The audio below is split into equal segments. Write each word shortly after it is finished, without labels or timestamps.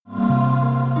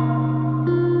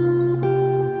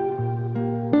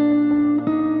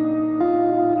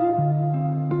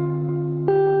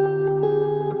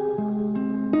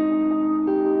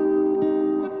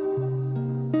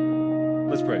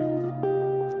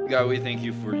God, we thank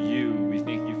you for you. We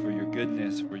thank you for your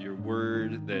goodness, for your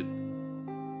word that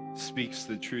speaks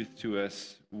the truth to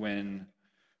us when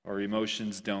our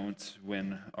emotions don't,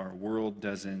 when our world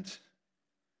doesn't,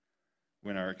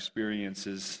 when our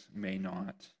experiences may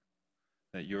not.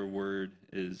 That your word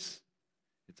it's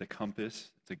a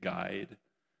compass, it's a guide.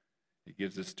 It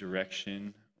gives us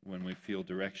direction when we feel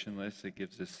directionless. It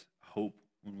gives us hope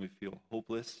when we feel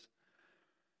hopeless.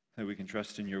 That we can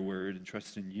trust in your word and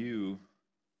trust in you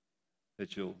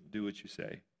that you'll do what you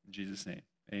say. In Jesus' name,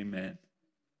 amen.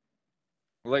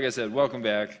 Well, like I said, welcome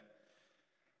back.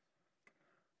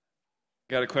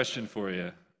 Got a question for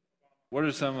you. What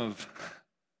are some of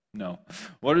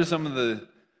the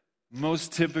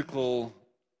most typical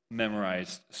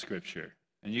memorized scripture?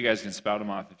 And you guys can spout them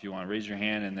off if you want. Raise your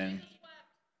hand and then,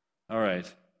 all right.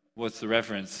 What's the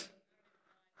reference?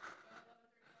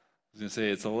 I was going to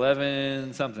say it's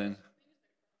 11 something.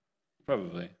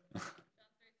 Probably.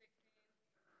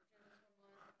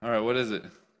 All right, what is it?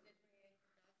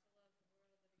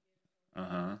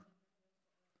 For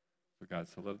God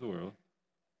so loved the world.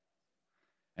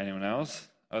 Anyone else?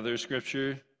 Other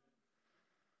scripture?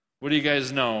 What do you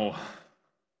guys know?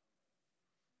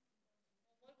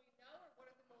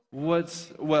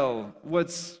 What's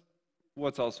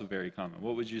also very common?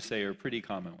 What would you say are pretty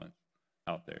common ones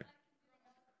out there?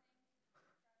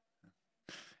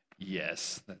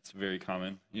 Yes, that's very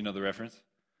common. You know the reference?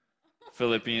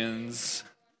 Philippians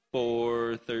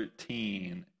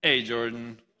 4:13. Hey,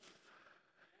 Jordan.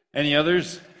 Any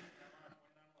others?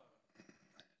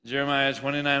 Jeremiah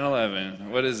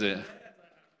 29:11. What is it?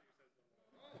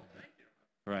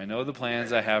 For I know the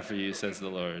plans I have for you, says the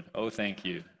Lord. Oh, thank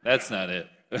you. That's not it.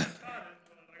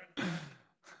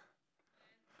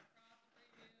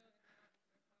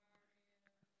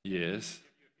 Yes.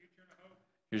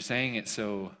 You're saying it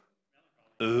so...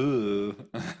 Ooh.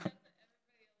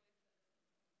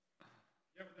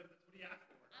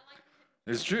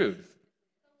 It's true.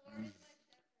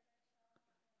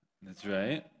 That's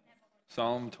right.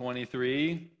 Psalm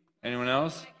 23. Anyone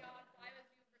else?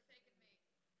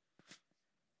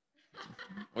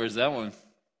 Where's that one?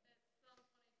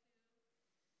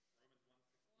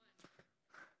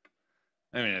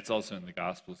 I mean, it's also in the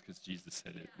Gospels because Jesus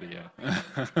said it, but yeah.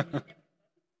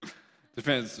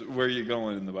 Depends where you're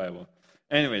going in the Bible.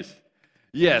 Anyways,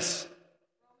 yes.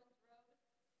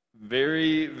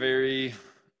 Very, very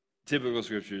typical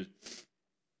scriptures.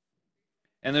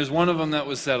 And there's one of them that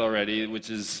was said already, which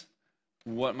is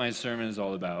what my sermon is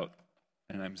all about.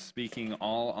 And I'm speaking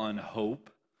all on hope.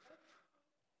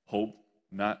 Hope,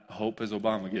 not hope as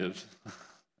Obama gives.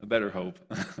 A better hope.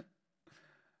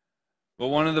 But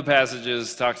one of the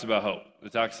passages talks about hope.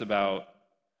 It talks about,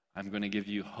 I'm going to give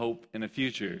you hope in a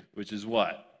future, which is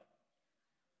what?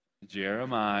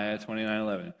 Jeremiah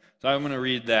 29:11. So I'm going to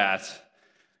read that.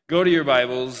 Go to your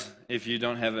Bibles if you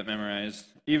don't have it memorized.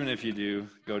 Even if you do,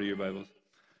 go to your Bibles.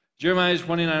 Jeremiah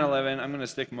 29:11. I'm going to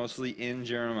stick mostly in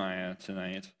Jeremiah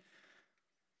tonight.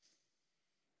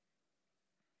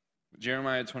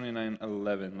 Jeremiah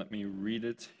 29:11. Let me read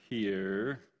it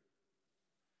here.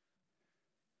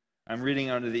 I'm reading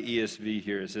out of the ESV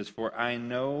here. It says, For I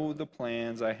know the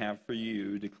plans I have for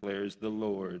you, declares the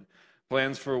Lord.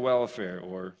 Plans for welfare,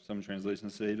 or some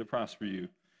translations say to prosper you,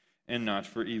 and not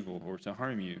for evil, or to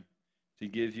harm you, to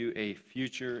give you a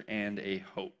future and a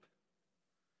hope.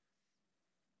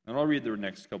 And I'll read the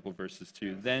next couple verses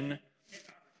too. Then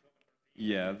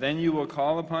you will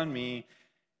call upon me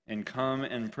and come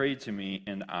and pray to me,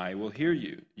 and I will hear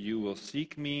you. You will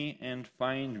seek me and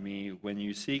find me when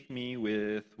you seek me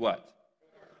with what?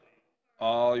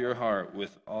 All your heart.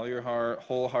 With all your heart,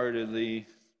 wholeheartedly.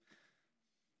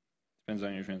 Depends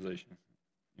on your translation.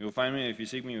 You will find me if you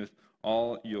seek me with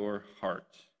all your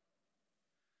heart.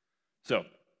 So,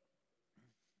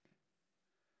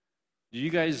 do you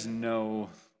guys know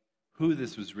who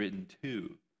this was written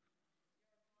to?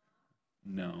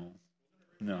 No,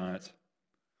 not.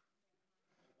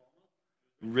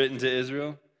 Written to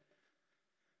Israel?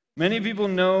 Many people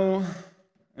in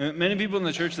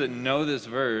the church that know this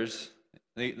verse,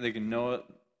 they can know it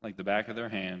like the back of their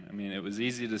hand. I mean, it was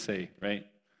easy to say, right?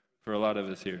 For a lot of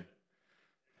us here.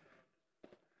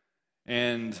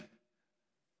 And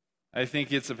I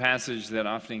think it's a passage that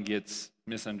often gets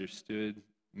misunderstood,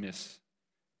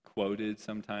 misquoted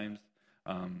sometimes.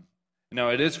 No,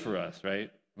 it is for us,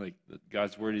 right? Like,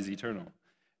 God's word is eternal.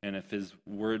 And if his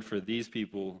word for these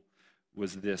people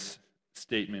was this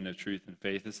statement of truth and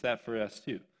faith, it's that for us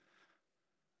too.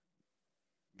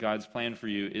 God's plan for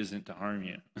you isn't to harm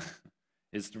you.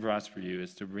 It's to prosper you.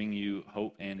 It's to bring you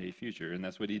hope and a future. And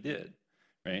that's what he did,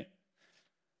 right?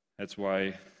 That's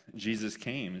why Jesus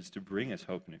came is to bring us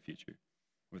hope in the future.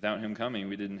 Without him coming,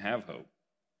 we didn't have hope.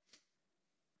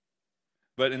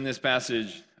 But in this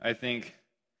passage, I think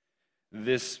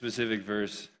this specific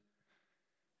verse,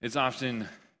 it's often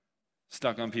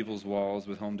stuck on people's walls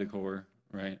with home decor,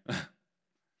 right?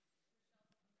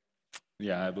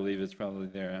 Yeah, I believe it's probably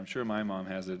there. I'm sure my mom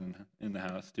has it in the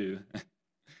house too.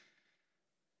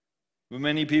 But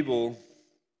many people,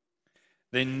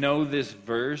 they know this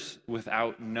verse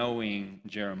without knowing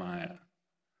Jeremiah.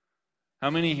 How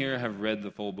many here have read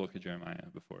the full book of Jeremiah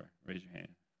before? Raise your hand.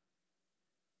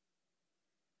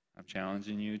 I'm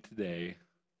challenging you today.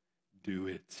 Do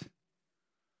it.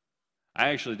 I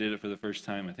actually did it for the first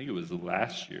time, I think it was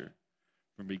last year,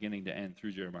 from beginning to end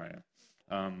through Jeremiah.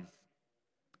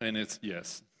 And it's,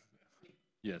 yes,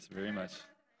 very much.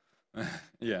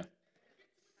 Yeah.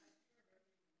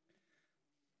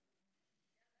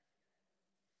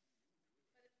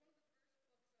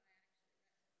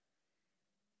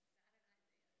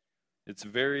 It's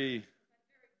very,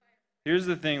 here's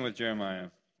the thing with Jeremiah.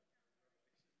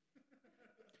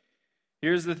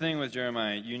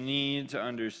 You need to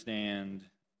understand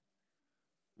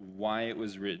why it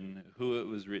was written, who it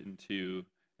was written to,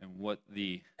 and what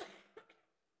the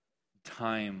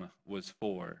time was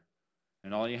for.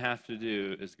 And all you have to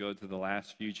do is go to the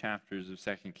last few chapters of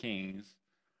 2 Kings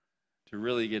to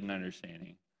really get an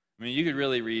understanding. I mean, you could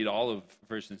really read all of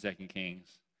 1st and 2nd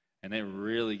Kings, and it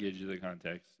really gives you the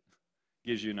context,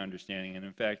 gives you an understanding. And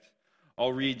in fact,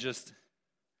 I'll read just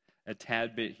a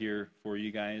tad bit here for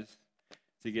you guys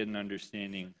to get an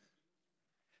understanding.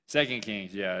 2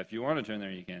 Kings, yeah, if you want to turn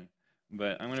there, you can.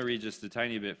 But I'm going to read just a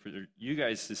tiny bit for you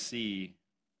guys to see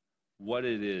what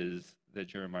it is that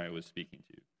Jeremiah was speaking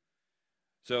to.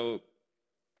 So,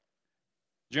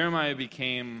 Jeremiah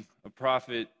became a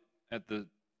prophet at the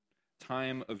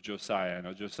time of Josiah.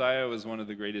 Now, Josiah was one of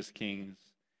the greatest kings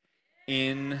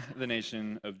in the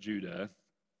nation of Judah.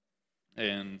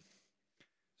 And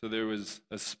so there was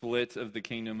a split of the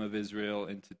kingdom of Israel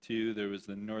into two. There was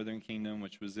the northern kingdom,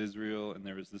 which was Israel, and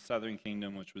there was the southern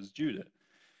kingdom, which was Judah.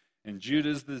 And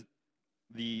Judah's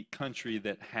the country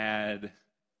that had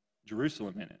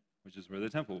Jerusalem in it, which is where the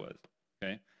temple was.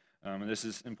 Okay, and this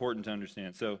is important to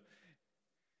understand. So,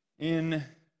 in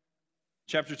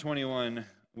chapter 21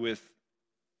 with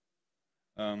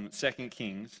 2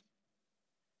 Kings,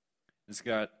 it's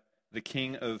got the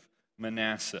king of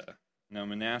Manasseh. Now,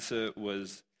 Manasseh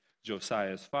was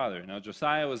Josiah's father. Now,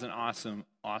 Josiah was an awesome,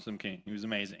 awesome king. He was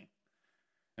amazing.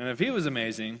 And if he was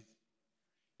amazing,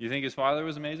 you think his father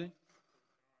was amazing?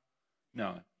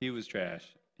 No, he was trash.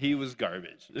 He was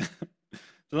garbage.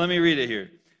 So let me read it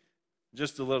here.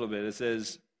 Just a little bit. It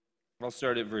says, I'll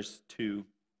start at verse 2.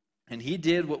 And he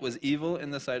did what was evil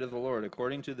in the sight of the Lord,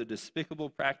 according to the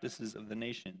despicable practices of the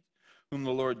nations, whom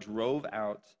the Lord drove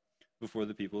out before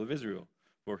the people of Israel.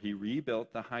 For he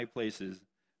rebuilt the high places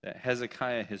that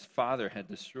Hezekiah his father had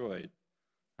destroyed.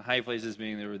 The high places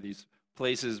being there were these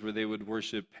places where they would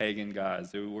worship pagan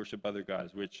gods. They would worship other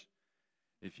gods, which,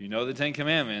 if you know the Ten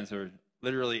Commandments or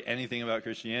literally anything about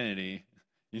Christianity,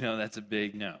 you know that's a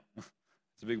big no.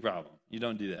 It's a big problem. You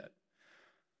don't do that.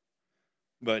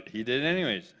 But he did it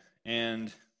anyways.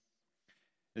 And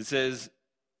it says,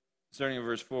 starting in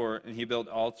verse 4, and he built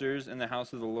altars in the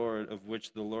house of the Lord, of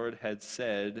which the Lord had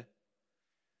said,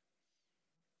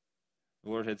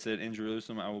 in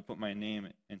Jerusalem I will put my name,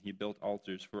 and he built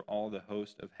altars for all the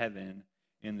host of heaven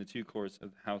in the two courts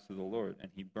of the house of the Lord.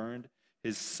 And he burned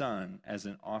his son as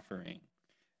an offering,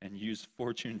 and used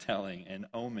fortune-telling and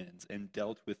omens, and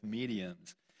dealt with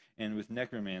mediums and with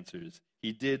necromancers.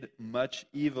 He did much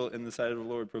evil in the sight of the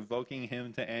Lord, provoking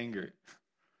him to anger.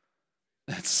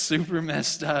 That's super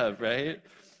messed up, right?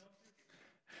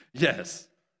 Yes.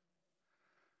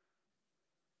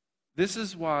 This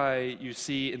is why you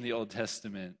see in the Old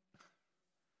Testament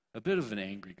a bit of an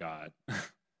angry God.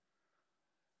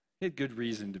 He had good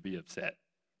reason to be upset,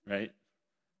 right?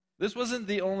 This wasn't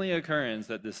the only occurrence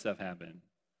that this stuff happened.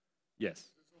 Yes.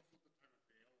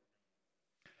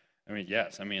 I mean,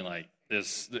 yes. I mean, like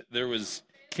this. There was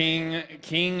king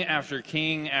after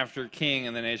king after king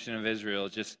in the nation of Israel,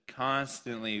 just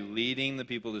constantly leading the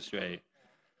people astray.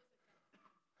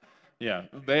 Yeah,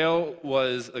 Baal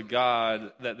was a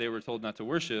god that they were told not to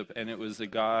worship, and it was a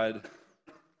god.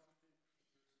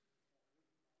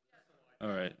 All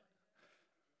right.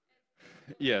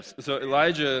 Yes. So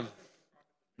Elijah.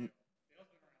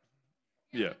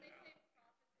 Yeah.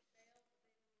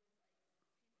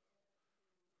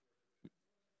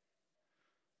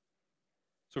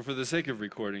 So for the sake of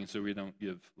recording, so we don't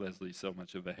give Leslie so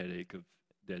much of a headache of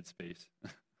dead space,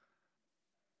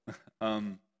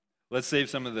 let's save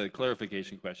some of the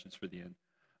clarification questions for the end.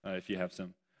 if you have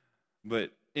some.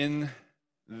 But in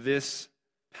this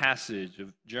passage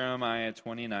of Jeremiah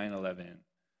 29:11,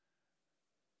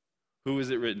 who is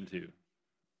it written to?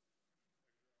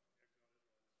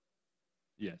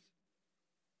 Yes.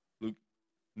 Luke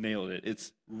nailed it.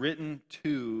 It's written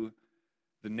to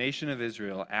the nation of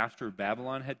Israel after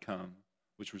Babylon had come,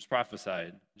 which was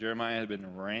prophesied. Jeremiah had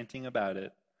been ranting about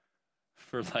it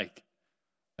for like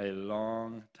a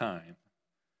long time.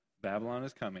 Babylon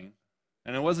is coming.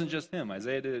 And it wasn't just him.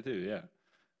 Isaiah did it too, yeah.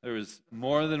 There was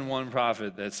more than one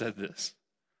prophet that said this.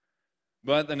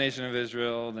 But the nation of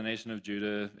Israel, the nation of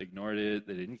Judah, ignored it.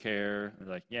 They didn't care. They're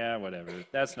like, yeah, whatever.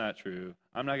 That's not true.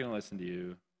 I'm not going to listen to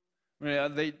you. I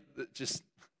mean, they just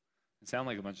sound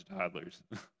like a bunch of toddlers.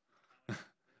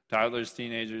 Toddlers,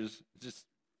 teenagers, just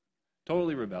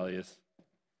totally rebellious.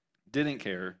 Didn't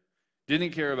care.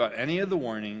 Didn't care about any of the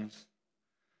warnings.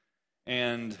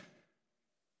 And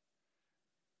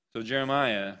so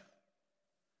Jeremiah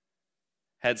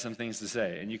had some things to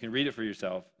say. And you can read it for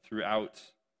yourself throughout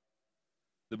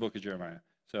the book of Jeremiah.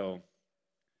 So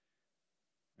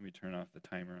let me turn off the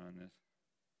timer on this.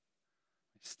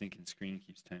 My stinking screen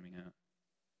keeps timing out.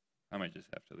 I might just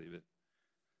have to leave it.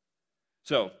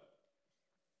 So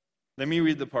let me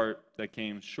read the part that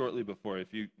came shortly before.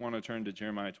 If you want to turn to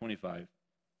Jeremiah 25,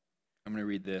 I'm going to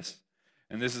read this.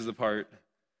 And this is the part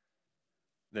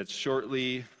that's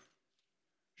shortly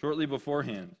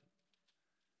beforehand.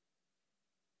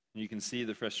 You can see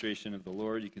the frustration of the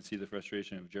Lord. You can see the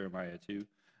frustration of Jeremiah too.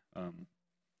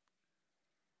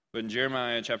 But in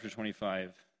Jeremiah chapter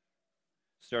 25,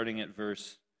 starting at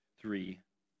verse 3,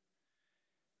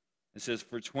 it says,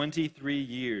 "For 23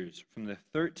 years, from the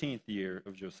 13th year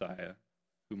of Josiah,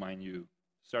 who, mind you,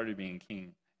 started being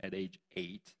king at age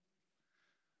 8,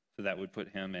 so that would put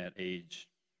him at age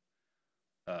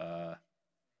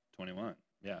 21,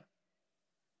 yeah.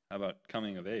 How about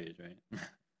coming of age, right?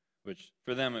 Which,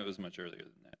 for them, it was much earlier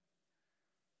than that.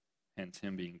 Hence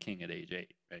him being king at age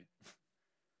 8, right?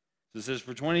 So it says,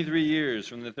 for 23 years,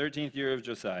 from the 13th year of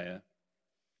Josiah,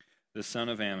 the son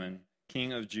of Ammon,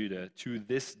 king of Judah, to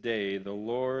this day the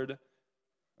word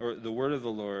of the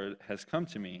Lord has come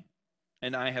to me,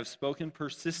 and I have spoken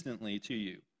persistently to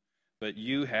you. But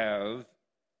you have,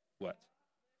 what?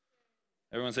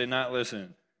 Everyone say, not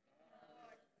listened.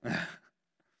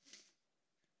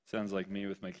 Sounds like me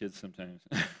with my kids sometimes.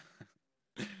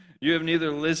 You have neither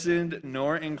listened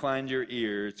nor inclined your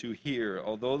ear to hear,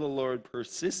 although the Lord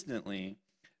persistently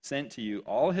sent to you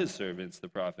all his servants, the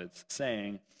prophets,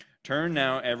 saying, turn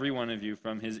now every one of you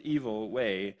from his evil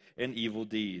way and evil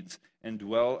deeds, and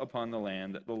dwell upon the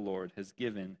land that the Lord has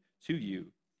given to you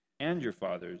and your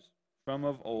fathers from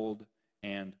of old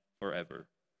and forever.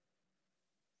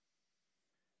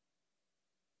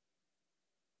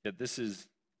 Yet this is,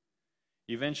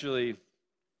 eventually,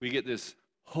 we get this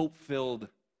hope-filled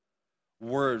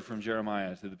word from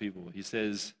Jeremiah to the people. He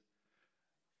says,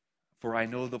 for I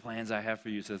know the plans I have for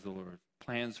you, says the Lord.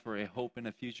 Plans for a hope and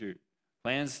a future.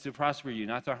 Plans to prosper you,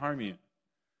 not to harm you.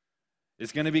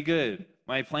 It's going to be good.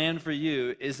 My plan for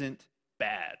you isn't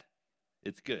bad.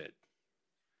 It's good.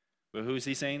 But who is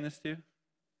he saying this to?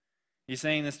 He's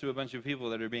saying this to a bunch of people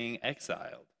that are being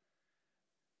exiled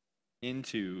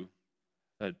into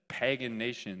a pagan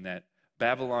nation that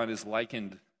Babylon is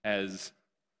likened as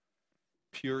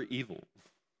pure evil.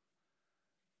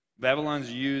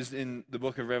 Babylon's used in the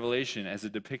book of Revelation as a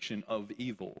depiction of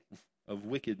evil, of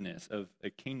wickedness, of a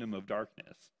kingdom of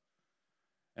darkness.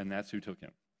 And that's who took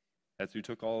him. That's who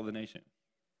took all of the nation.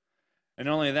 And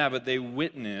not only that, but they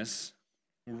witness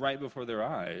right before their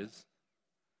eyes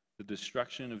the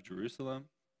destruction of Jerusalem.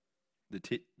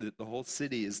 The whole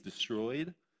city is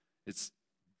destroyed. It's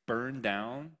burned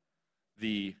down.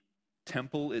 The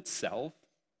temple itself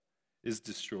is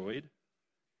destroyed,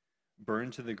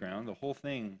 burned to the ground. The whole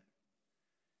thing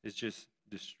is just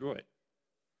destroyed.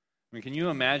 I mean, can you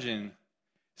imagine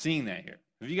seeing that here?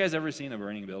 Have you guys ever seen a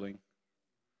burning building?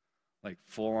 Like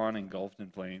full on engulfed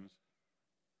in flames?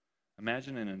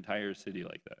 Imagine an entire city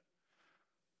like that.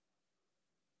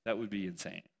 That would be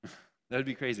insane. That would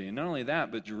be crazy. And not only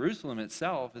that, but Jerusalem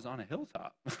itself is on a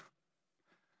hilltop.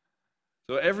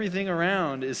 So everything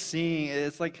around is seeing,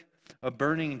 it's like a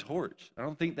burning torch. I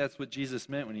don't think that's what Jesus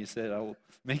meant when he said, I will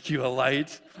make you a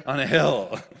light on a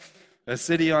hill. A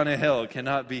city on a hill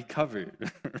cannot be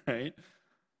covered, right?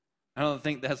 I don't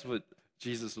think that's what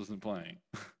Jesus was implying.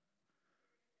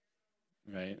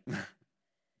 Right? But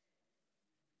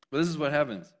this is what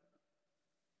happens.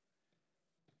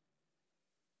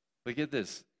 But get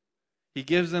this. He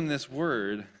gives them this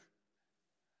word.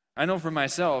 I know for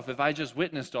myself, if I just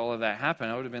witnessed all of that happen,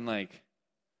 I would have been like,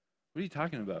 what are you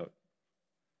talking about?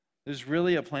 There's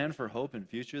really a plan for hope and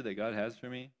future that God has for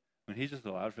me when he just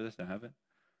allowed for this to happen.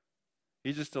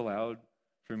 He just allowed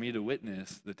for me to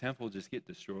witness the temple just get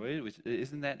destroyed, which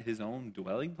isn't that his own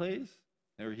dwelling place?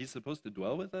 Or he's supposed to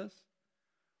dwell with us?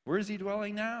 Where is he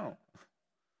dwelling now?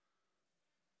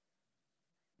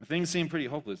 Things seemed pretty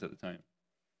hopeless at the time.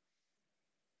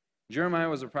 Jeremiah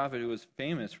was a prophet who was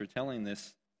famous for telling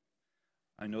this,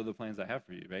 I know the plans I have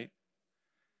for you, right?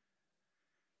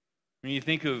 When you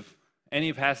think of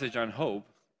any passage on hope,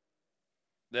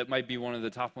 that might be one of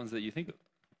the top ones that you think of.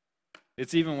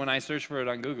 It's even when I search for it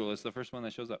on Google, it's the first one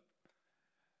that shows up.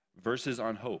 Verses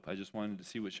on hope. I just wanted to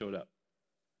see what showed up.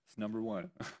 It's number one.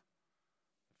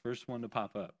 First one to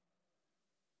pop up.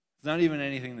 It's not even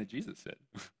anything that Jesus said.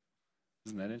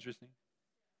 Isn't that interesting?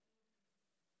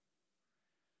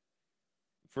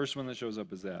 The first one that shows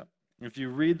up is that. If you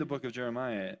read the book of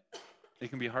Jeremiah, it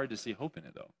can be hard to see hope in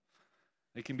it, though.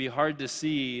 It can be hard to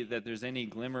see that there's any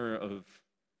glimmer of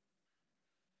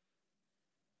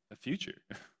a future.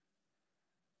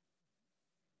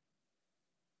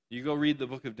 You go read the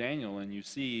book of Daniel and you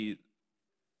see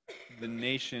the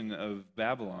nation of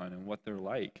Babylon and what they're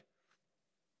like.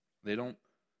 They don't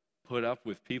put up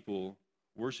with people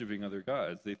worshiping other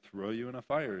gods. They throw you in a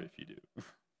fire if you do.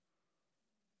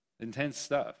 Intense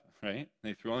stuff, right?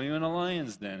 They throw you in a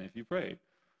lion's den if you pray.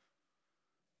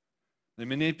 They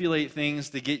manipulate things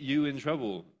to get you in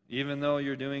trouble, even though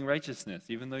you're doing righteousness,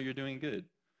 even though you're doing good.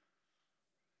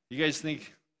 You guys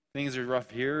think things are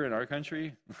rough here in our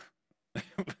country?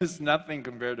 It was nothing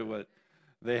compared to what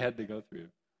they had to go through.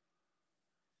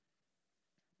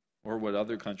 Or what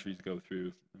other countries go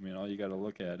through. I mean, all you got to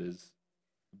look at is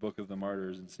the Book of the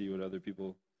Martyrs and see what other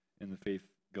people in the faith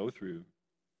go through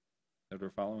that are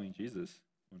following Jesus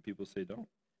when people say don't.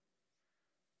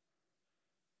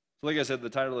 So like I said, the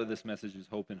title of this message is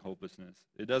Hope and Hopelessness.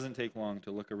 It doesn't take long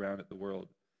to look around at the world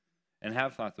and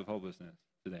have thoughts of hopelessness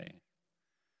today.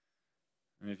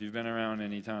 I mean, if you've been around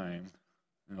any time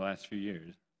in the last few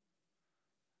years,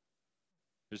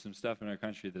 there's some stuff in our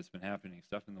country that's been happening,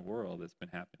 stuff in the world that's been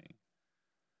happening,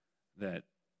 that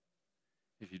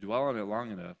if you dwell on it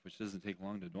long enough, which doesn't take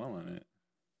long to dwell on it,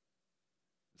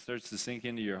 it starts to sink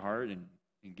into your heart and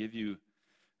give you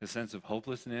a sense of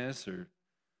hopelessness, or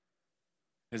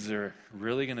is there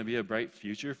really going to be a bright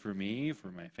future for me, for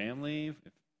my family,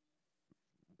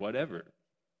 whatever?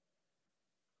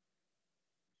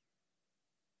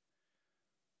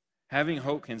 Having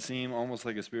hope can seem almost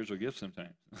like a spiritual gift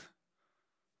sometimes.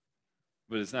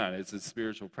 But it's not. It's a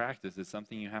spiritual practice. It's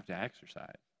something you have to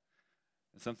exercise.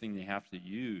 It's something you have to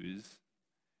use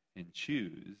and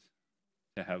choose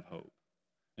to have hope.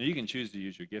 Now, you can choose to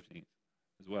use your giftings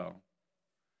as well.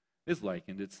 It's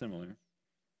likened. It's similar.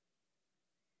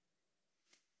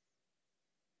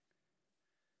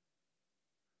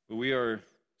 But we are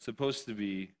supposed to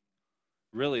be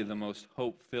really the most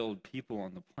hope-filled people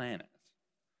on the planet,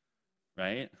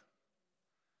 right?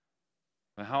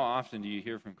 But how often do you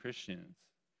hear from Christians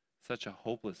such a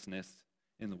hopelessness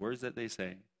in the words that they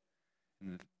say,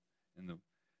 in the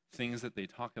things that they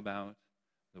talk about,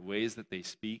 the ways that they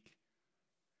speak?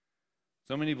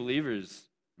 So many believers,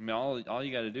 I mean, all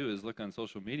you got to do is look on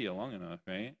social media long enough,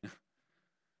 right?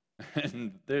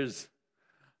 And there's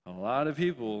a lot of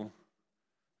people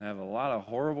that have a lot of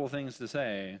horrible things to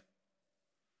say,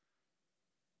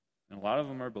 and a lot of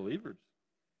them are believers.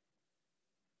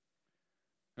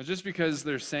 Now, just because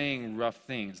they're saying rough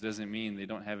things doesn't mean they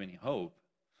don't have any hope.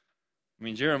 I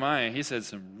mean, Jeremiah, he said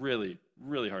some really,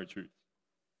 really hard truths.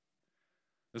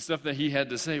 The stuff that he had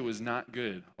to say was not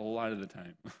good a lot of the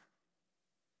time.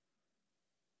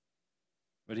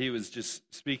 But he was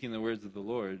just speaking the words of the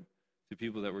Lord to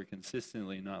people that were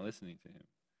consistently not listening to him.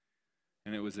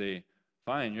 And it was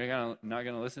fine, you're not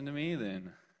going to listen to me?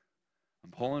 Then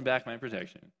I'm pulling back my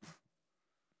protection.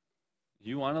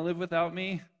 You want to live without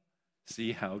me?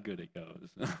 See how good it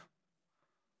goes.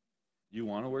 You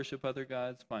want to worship other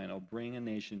gods? Fine, I'll bring a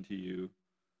nation to you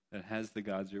that has the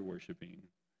gods you're worshiping.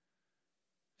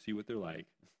 See what they're like.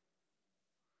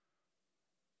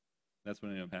 That's what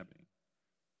ended up happening.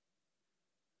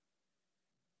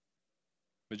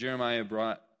 But Jeremiah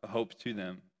brought a hope to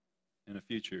them in a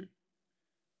future.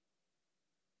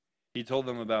 He told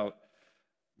them about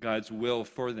God's will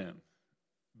for them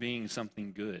being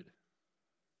something good.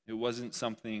 It wasn't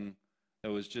something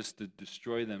that was just to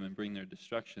destroy them and bring their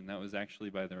destruction. That was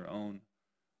actually by their own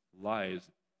lives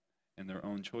and their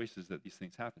own choices that these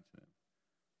things happen to them.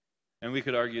 And we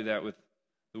could argue that with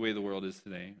the way the world is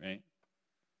today, right?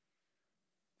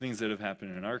 Things that have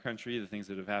happened in our country, the things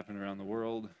that have happened around the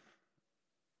world,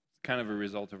 it's kind of a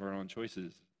result of our own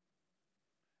choices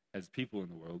as people in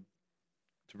the world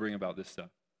to bring about this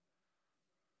stuff.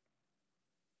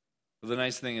 But the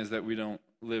nice thing is that we don't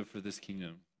live for this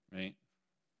kingdom, right?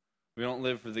 We don't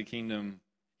live for the kingdom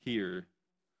here.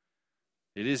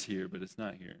 It is here, but it's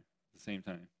not here at the same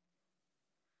time.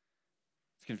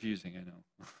 It's confusing, I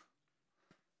know.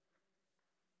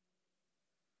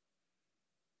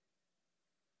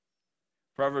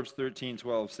 Proverbs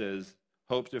 13:12 says,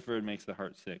 "Hope deferred makes the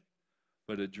heart sick,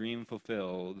 but a dream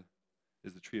fulfilled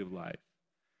is the tree of life."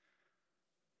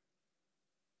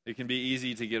 It can be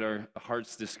easy to get our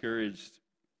hearts discouraged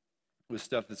with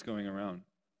stuff that's going around.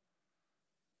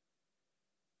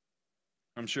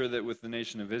 I'm sure that with the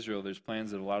nation of Israel, there's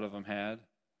plans that a lot of them had.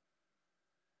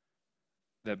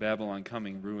 That Babylon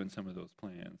coming ruined some of those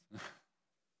plans.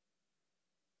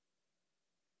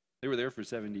 They were there for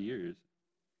 70 years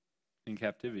in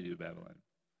captivity to Babylon.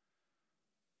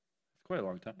 It's quite a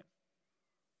long time.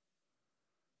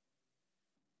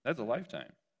 That's a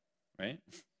lifetime, right?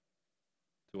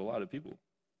 To a lot of people.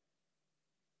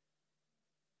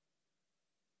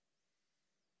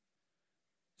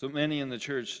 So many in the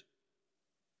church,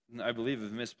 I believe,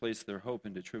 have misplaced their hope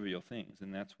into trivial things,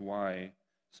 and that's why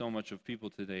so much of people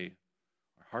today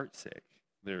are heartsick.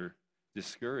 They're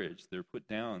discouraged. They're put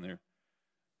down. They're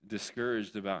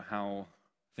discouraged about how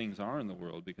things are in the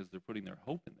world because they're putting their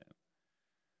hope in them.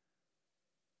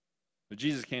 But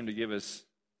Jesus came to give us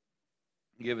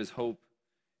hope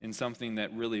in something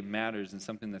that really matters and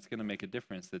something that's going to make a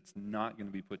difference, that's not going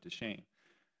to be put to shame.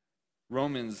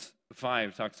 Romans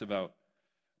 5 talks about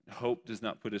hope does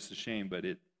not put us to shame, but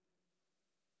it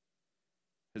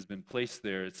has been placed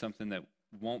there. It's something that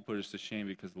won't put us to shame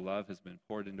because love has been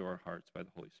poured into our hearts by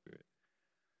the Holy Spirit.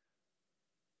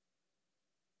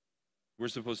 We're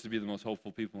supposed to be the most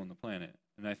hopeful people on the planet.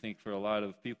 And I think for a lot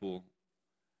of people,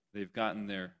 they've gotten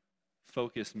their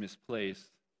focus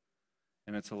misplaced,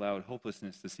 and it's allowed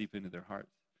hopelessness to seep into their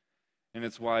hearts. And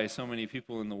it's why so many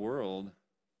people in the world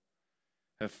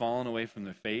have fallen away from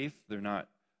their faith. They're not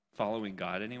following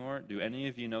God anymore. Do any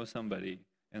of you know somebody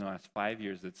in the last 5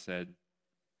 years that said,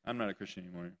 I'm not a Christian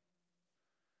anymore.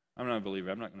 I'm not a believer.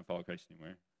 I'm not going to follow Christ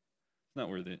anymore. It's not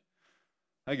worth it.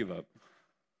 I give up.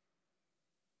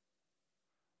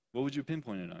 What would you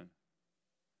pinpoint it on?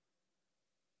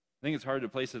 I think it's hard to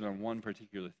place it on one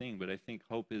particular thing, but I think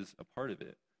hope is a part of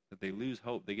it. That they lose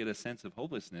hope. They get a sense of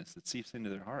hopelessness that seeps into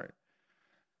their heart.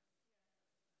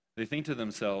 They think to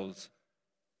themselves,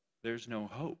 there's no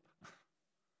hope.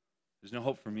 There's no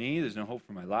hope for me. There's no hope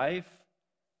for my life.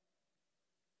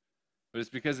 But it's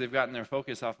because they've gotten their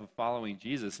focus off of following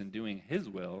Jesus and doing His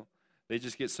will. They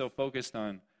just get so focused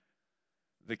on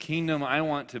the kingdom I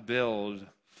want to build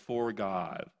for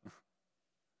God.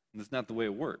 And that's not the way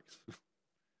it works.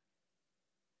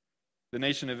 The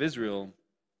nation of Israel,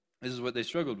 this is what they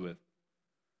struggled with.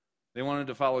 They wanted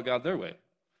to follow God their way.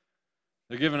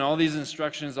 They're given all these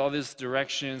instructions, all this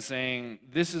direction, saying,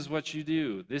 this is what you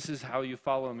do. This is how you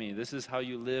follow me. This is how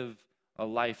you live a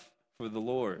life for the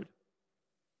Lord.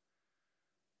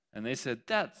 And they said,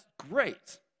 that's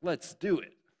great. Let's do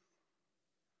it.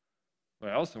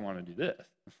 But I also want to do this.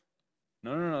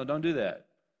 No, don't do that.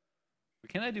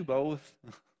 But can I do both?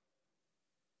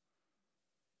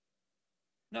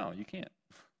 No, you can't.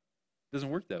 It doesn't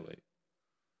work that way.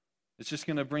 It's just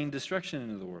going to bring destruction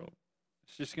into the world.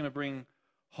 It's just going to bring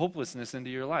hopelessness into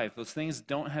your life. Those things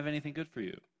don't have anything good for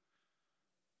you.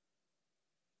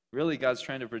 Really, God's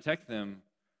trying to protect them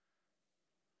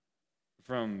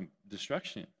from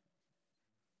destruction.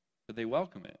 But they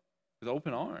welcome it with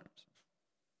open arms.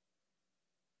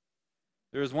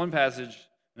 There was one passage,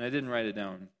 and I didn't write it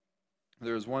down.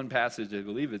 There was one passage, I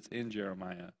believe it's in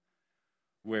Jeremiah,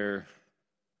 where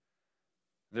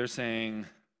they're saying,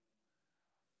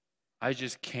 I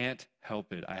just can't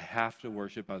help it. I have to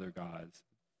worship other gods.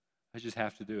 I just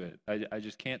have to do it. I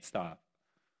just can't stop.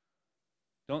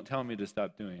 Don't tell me to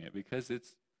stop doing it because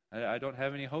I don't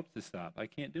have any hope to stop. I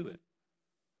can't do it.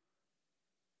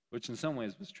 Which in some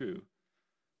ways was true.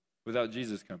 Without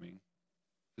Jesus coming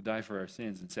to die for our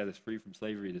sins and set us free from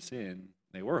slavery to sin,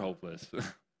 they were hopeless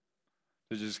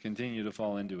to just continue to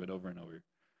fall into it over and over.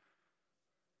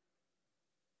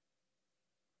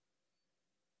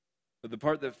 But the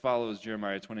part that follows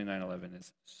Jeremiah 29:11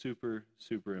 is super,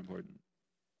 super important.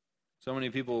 So many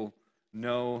people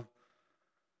know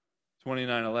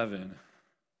 29:11,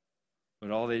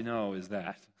 but all they know is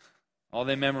that. All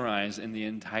they memorize in the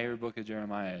entire book of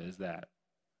Jeremiah is that.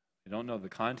 They don't know the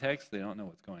context. They don't know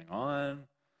what's going on.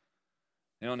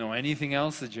 They don't know anything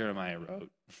else that Jeremiah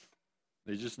wrote.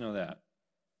 They just know that.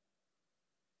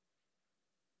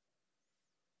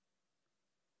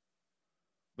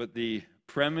 But the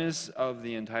premise of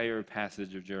the entire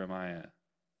passage of Jeremiah,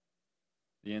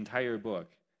 the entire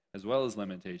book, as well as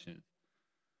Lamentations,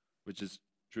 which is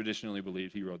traditionally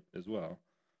believed he wrote as well,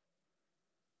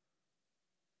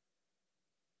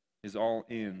 is all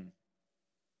in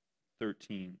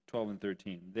 12 and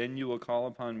 13. Then you will call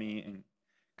upon me and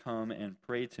come and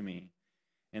pray to me,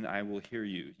 and I will hear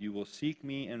you. You will seek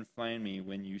me and find me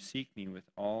when you seek me with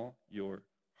all your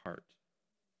heart.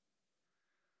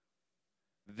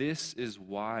 This is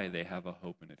why they have a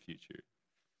hope in the future.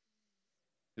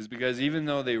 Is because even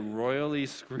though they royally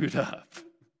screwed up,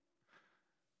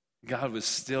 God was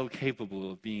still capable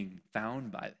of being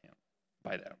found by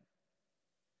them.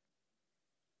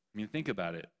 I mean, think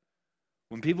about it.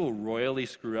 When people royally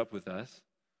screw up with us,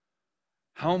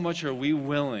 how much are we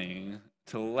willing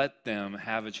to let them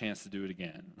have a chance to do it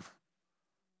again?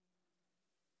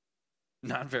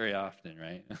 Not very often,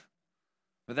 right?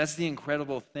 But that's the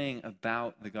incredible thing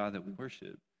about the God that we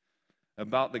worship,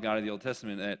 about the God of the Old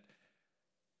Testament, that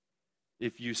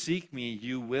if you seek me,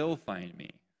 you will find me,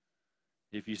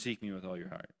 if you seek me with all your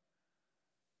heart.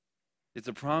 It's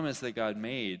a promise that God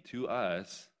made to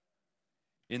us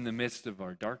in the midst of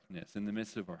our darkness, in the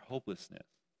midst of our hopelessness,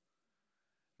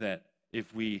 that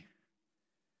if we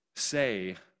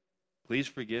say, please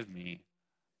forgive me,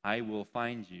 I will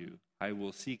find you, I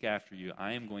will seek after you,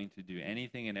 I am going to do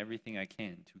anything and everything I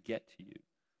can to get to you,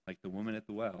 like the woman at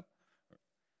the well.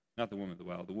 Not the woman at the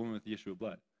well, the woman with the issue of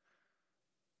blood.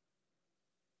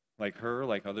 Like her,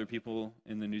 like other people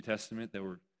in the New Testament that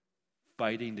were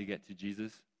fighting to get to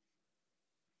Jesus,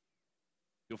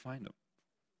 you'll find them.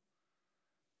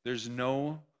 There's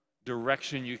no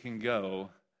direction you can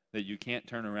go that you can't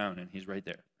turn around and he's right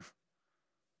there.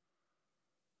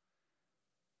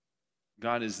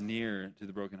 God is near to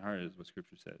the brokenhearted, is what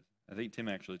Scripture says. I think Tim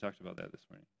actually talked about that this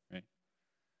morning, right?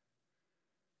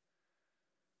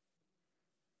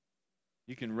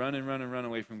 You can run and run and run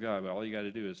away from God, but all you got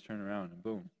to do is turn around and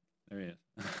boom, there he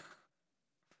is.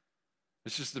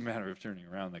 It's just a matter of turning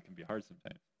around that can be hard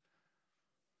sometimes.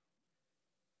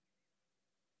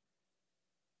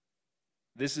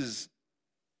 This is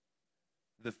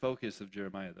the focus of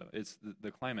Jeremiah, though. It's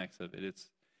the climax of it. It's,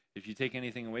 if you take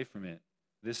anything away from it,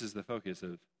 this is the focus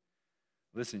of,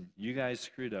 listen, you guys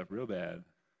screwed up real bad.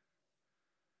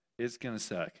 It's going to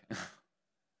suck.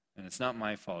 And it's not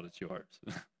my fault, it's yours.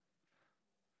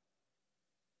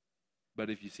 But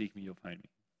if you seek me, you'll find me.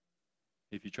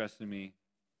 If you trust in me,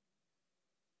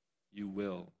 you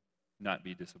will not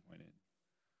be disappointed.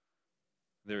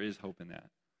 There is hope in that.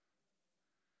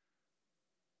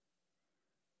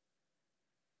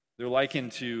 They're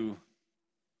likened to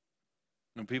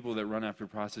people that run after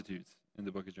prostitutes in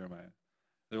the book of Jeremiah.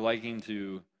 They're likened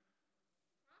to,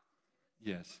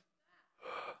 yes.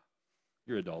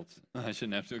 You're adults. I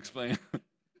shouldn't have to explain.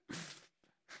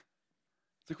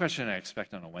 It's a question I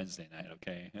expect on a Wednesday night,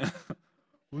 okay?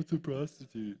 What's a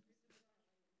prostitute?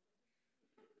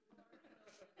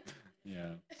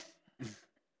 Yeah.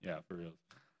 Yeah, for real.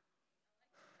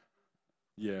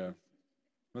 Yeah.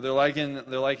 Well, they're likened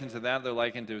to that. They're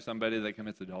likened to somebody that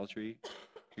commits adultery,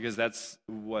 because that's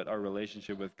what our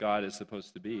relationship with God is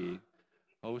supposed to be.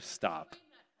 Oh, stop.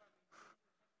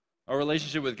 Our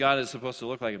relationship with God is supposed to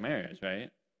look like a marriage, right?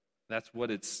 That's what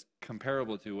it's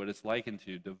comparable to, what it's likened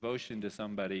to, devotion to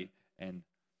somebody and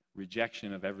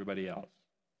rejection of everybody else.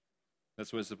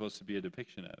 That's what it's supposed to be a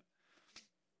depiction of.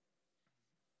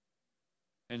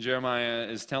 And Jeremiah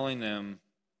is telling them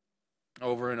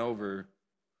over and over,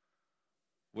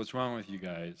 what's wrong with you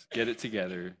guys? Get it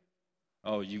together.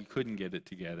 Oh, you couldn't get it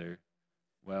together.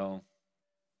 Well,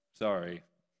 sorry.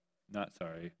 Not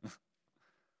sorry.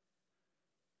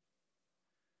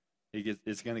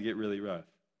 It's going to get really rough.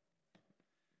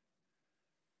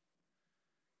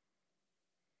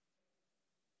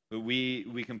 But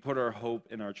we can put our hope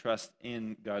and our trust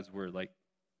in God's word, like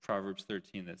Proverbs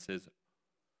 13 that says,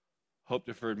 hope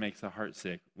deferred makes the heart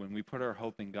sick. When we put our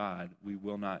hope in God, we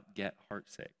will not get heart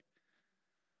sick.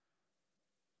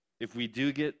 If we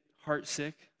do get heart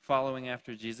sick following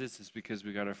after Jesus, it's because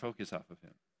we got our focus off of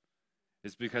him.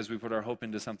 It's because we put our hope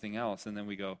into something else, and then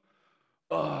we go,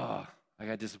 oh, I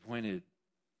got disappointed.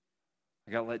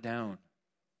 I got let down.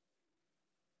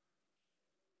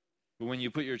 But when you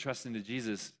put your trust into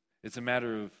Jesus, it's a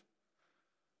matter of,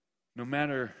 no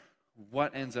matter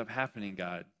what ends up happening,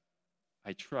 God,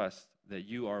 I trust that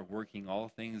you are working all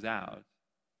things out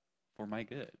for my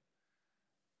good.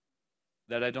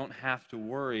 That I don't have to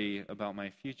worry about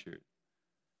my future.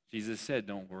 Jesus said,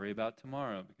 don't worry about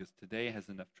tomorrow, because today has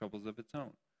enough troubles of its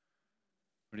own.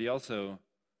 But he also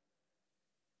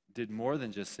did more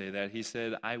than just say that. He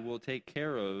said, I will take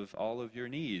care of all of your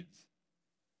needs.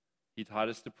 He taught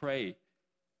us to pray.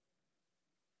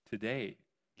 Today,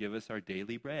 give us our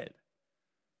daily bread.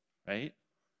 Right?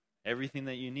 Everything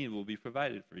that you need will be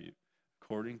provided for you,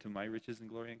 according to my riches and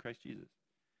glory in Christ Jesus.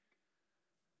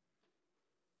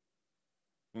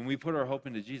 When we put our hope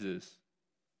into Jesus,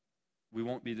 we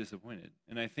won't be disappointed.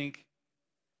 And I think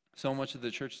so much of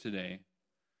the church today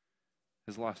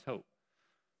has lost hope.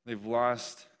 They've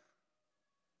lost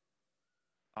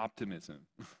optimism.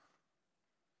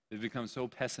 They've become so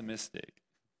pessimistic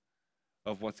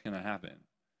of what's going to happen.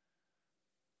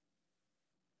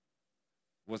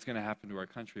 What's going to happen to our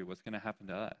country? What's going to happen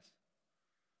to us?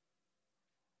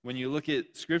 When you look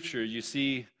at Scripture, you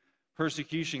see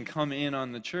persecution come in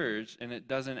on the church, and it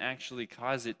doesn't actually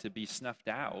cause it to be snuffed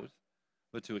out,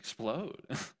 but to explode.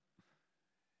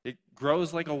 It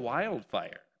grows like a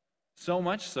wildfire. So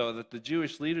much so that the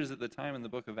Jewish leaders at the time in the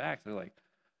book of Acts are like,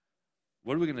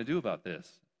 what are we going to do about this?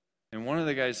 And one of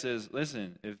the guys says,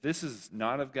 listen, if this is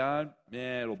not of God,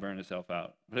 it'll burn itself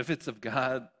out. But if it's of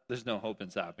God, there's no hope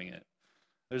in stopping it.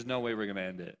 There's no way we're going to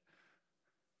end it.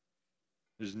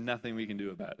 There's nothing we can do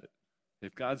about it.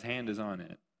 If God's hand is on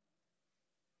it,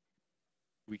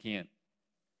 we can't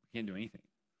do anything.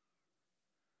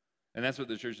 And that's what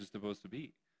the church is supposed to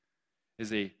be,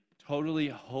 is a totally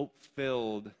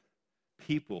hope-filled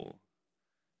people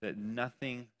that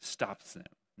nothing stops them,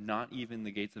 not even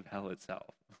the gates of hell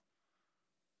itself.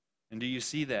 And do you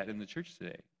see that in the church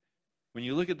today? When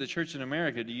you look at the church in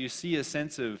America, do you see a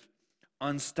sense of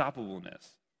unstoppableness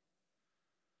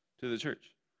to the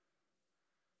church?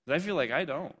 I feel like I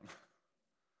don't.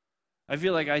 I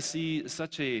feel like I see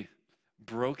such a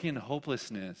broken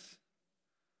hopelessness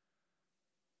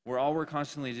where all we're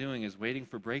constantly doing is waiting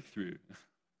for breakthrough.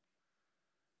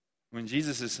 When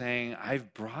Jesus is saying,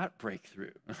 I've brought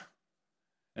breakthrough.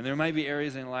 And there might be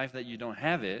areas in life that you don't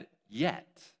have it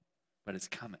yet, but it's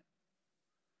coming.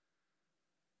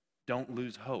 Don't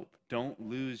lose hope. Don't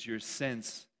lose your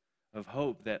sense of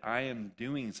hope that I am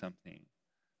doing something,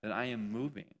 that I am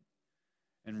moving.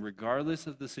 And regardless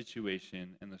of the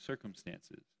situation and the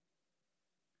circumstances,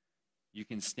 you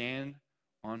can stand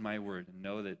on my word and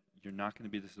know that you're not going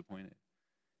to be disappointed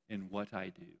in what I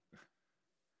do.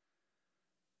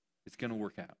 It's going to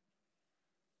work out.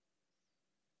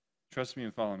 Trust me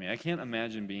and follow me. I can't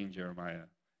imagine being Jeremiah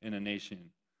in a nation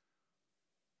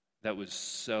that was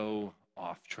so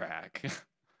off track.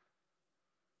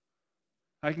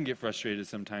 I can get frustrated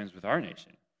sometimes with our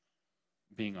nation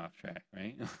being off track,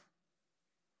 right?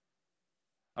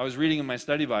 I was reading in my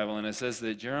study Bible, and it says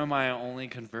that Jeremiah only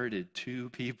converted 2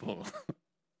 people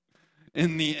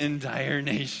in the entire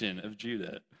nation of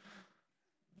Judah.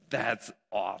 That's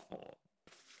awful.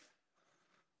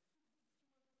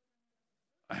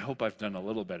 I hope I've done a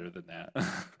little better than that.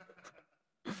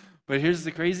 But here's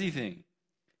the crazy thing.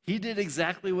 He did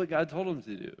exactly what God told him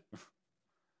to do.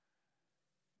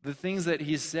 The things that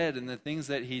he said and the things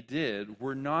that he did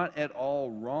were not at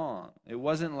all wrong. It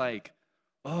wasn't like,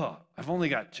 oh, I've only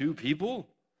got 2 people?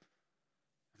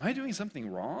 Am I doing something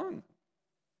wrong?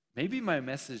 Maybe my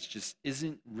message just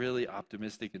isn't really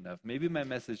optimistic enough. Maybe my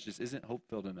message just isn't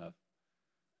hope-filled enough.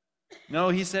 No,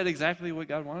 he said exactly what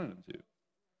God wanted him to.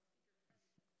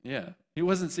 Yeah, he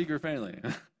wasn't seeker-friendly.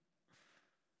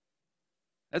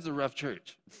 That's a rough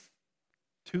church.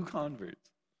 2 converts.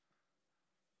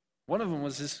 One of them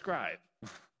was his scribe.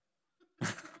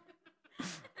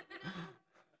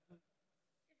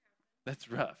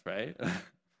 That's rough, right? I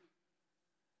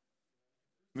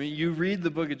mean, you read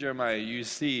the book of Jeremiah, you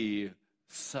see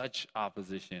such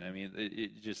opposition. I mean,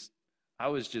 I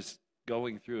was just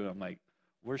going through, I'm like,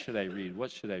 where should I read?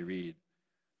 What should I read?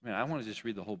 Man, I want to just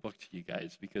read the whole book to you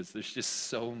guys because there's just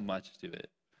so much to it.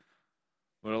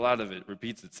 But a lot of it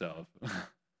repeats itself.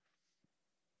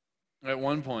 At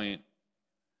one point,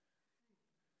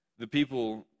 the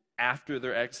people, after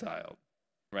they're exiled,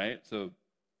 right? So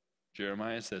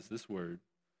Jeremiah says this word,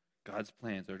 God's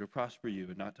plans are to prosper you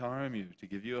and not to harm you, to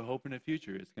give you a hope and a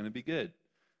future. It's going to be good.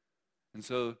 And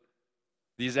so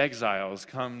these exiles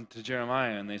come to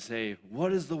Jeremiah and they say,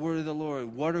 what is the word of the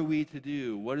Lord? What are we to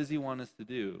do? What does he want us to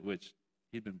do? Which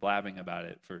he'd been blabbing about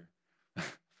it for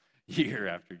year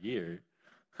after year.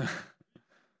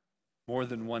 More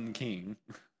than one king.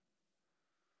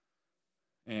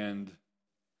 And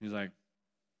he's like,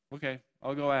 okay,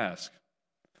 I'll go ask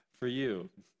for you.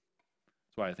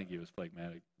 That's why I think he was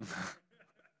phlegmatic. If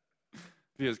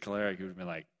he was choleric, he would have been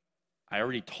like, I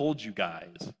already told you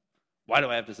guys. Why do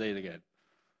I have to say it again?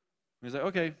 He's like,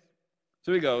 okay.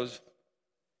 So he goes,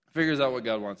 figures out what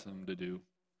God wants him to do.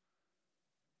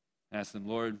 Asks him,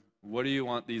 Lord, what do you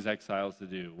want these exiles to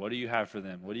do? What do you have for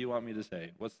them? What do you want me to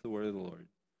say? What's the word of the Lord?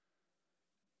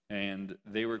 And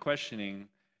they were questioning,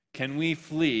 can we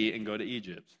flee and go to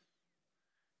Egypt?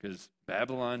 because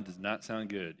Babylon does not sound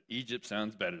good. Egypt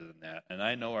sounds better than that, and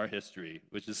I know our history,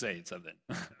 which is saying something.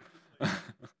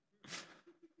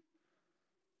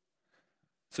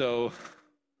 So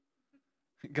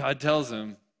God tells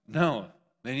him, no,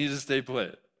 they need to stay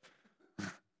put.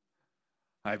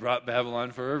 I brought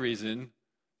Babylon for a reason.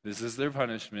 This is their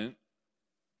punishment.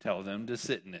 Tell them to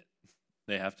sit in it.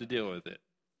 They have to deal with it.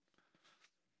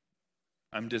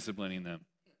 I'm disciplining them,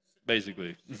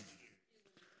 basically.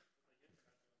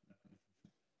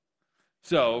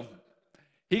 So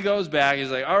he goes back.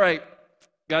 He's like, all right,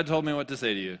 God told me what to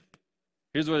say to you.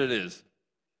 Here's what it is.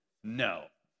 No,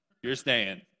 you're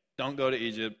staying. Don't go to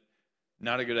Egypt.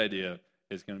 Not a good idea.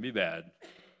 It's going to be bad.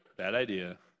 Bad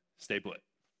idea. Stay put.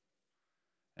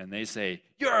 And they say,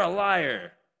 you're a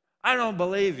liar. I don't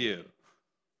believe you.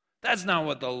 That's not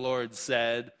what the Lord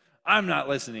said. I'm not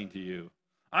listening to you.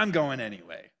 I'm going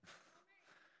anyway.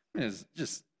 It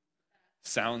just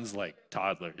sounds like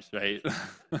toddlers, right?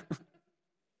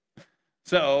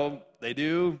 So they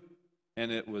do,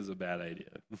 and it was a bad idea.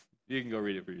 You can go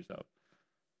read it for yourself.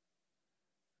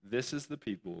 This is the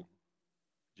people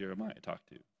Jeremiah talked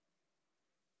to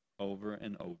over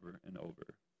and over and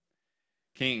over.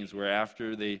 Kings were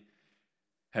after they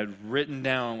had written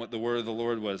down what the word of the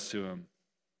Lord was to him,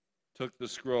 took the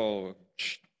scroll,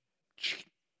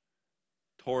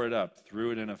 tore it up,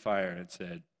 threw it in a fire, and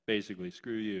said, basically,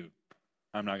 screw you.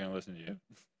 I'm not going to listen to you.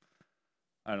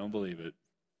 I don't believe it.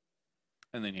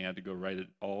 And then you had to go write it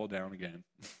all down again.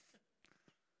 It's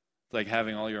like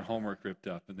having all your homework ripped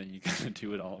up, and then you got to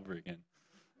do it all over again.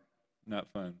 Not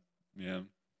fun, yeah.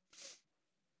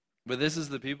 But this is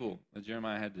the people that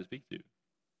Jeremiah had to speak to.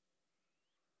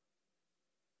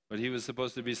 But he was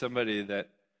supposed to be somebody that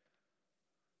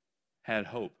had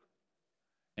hope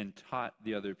and taught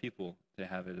the other people to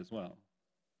have it as well.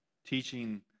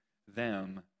 Teaching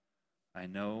them, I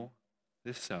know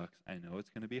this sucks. I know it's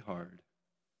going to be hard.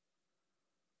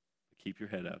 But keep your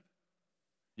head up.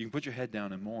 You can put your head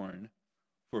down and mourn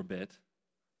for a bit,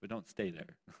 but don't stay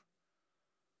there.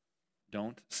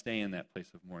 Don't stay in that place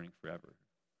of mourning forever.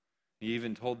 He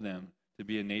even told them to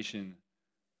be a nation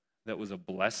that was a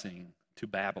blessing to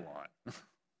Babylon.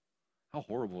 How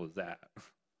horrible is that?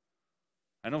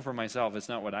 I know for myself, it's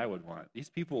not what I would want. These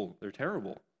people, they're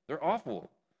terrible. They're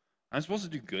awful. I'm supposed to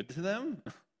do good to them?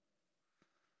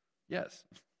 Yes.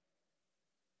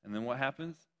 And then what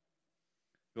happens?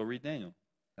 Go read Daniel.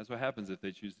 That's what happens if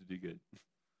they choose to do good.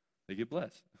 They get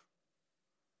blessed.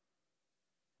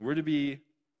 We're to be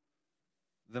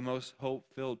the most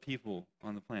hope-filled people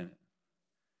on the planet.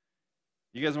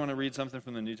 You guys want to read something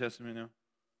from the New Testament now?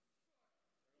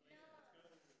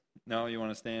 No, you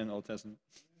want to stay in the Old Testament?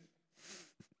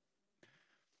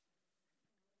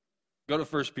 Go to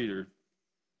 1 Peter.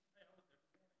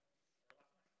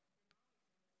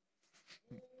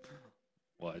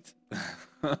 What?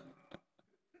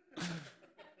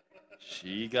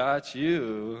 She got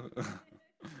you.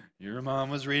 Your mom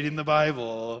was reading the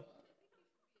Bible.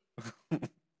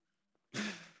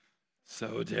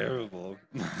 So terrible.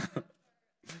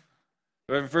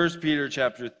 We're in 1 Peter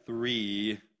chapter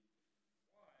 3.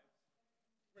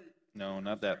 No,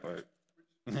 not that part.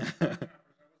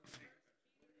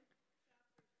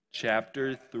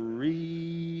 Chapter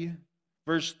 3,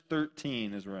 verse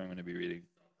 13 is where I'm going to be reading.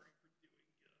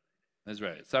 That's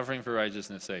right. Suffering for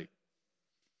righteousness' sake.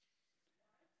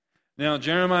 Now,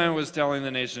 Jeremiah was telling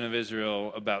the nation of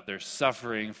Israel about their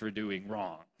suffering for doing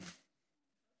wrong.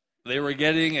 They were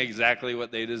getting exactly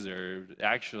what they deserved.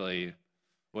 Actually,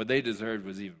 what they deserved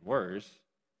was even worse.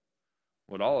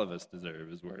 What all of us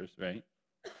deserve is worse, right?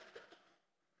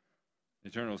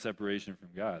 Eternal separation from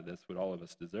God, that's what all of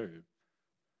us deserve.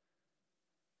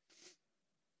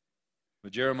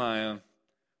 But Jeremiah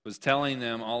was telling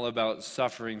them all about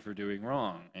suffering for doing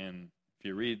wrong. And if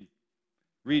you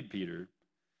read Peter,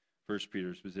 1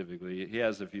 Peter specifically, he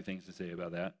has a few things to say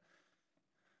about that.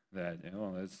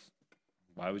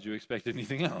 Why would you expect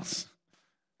anything else?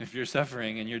 If you're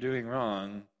suffering and you're doing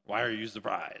wrong, why are you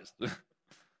surprised?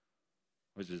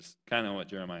 Which is kind of what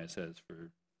Jeremiah says for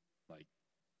like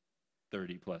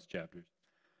 30 plus chapters.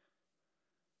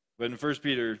 But in 1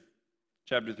 Peter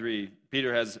chapter 3,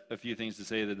 Peter has a few things to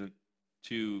say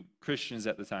to Christians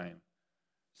at the time.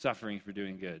 Suffering for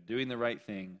doing good. Doing the right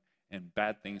thing and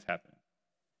bad things happen.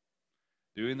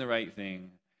 Doing the right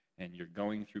thing and you're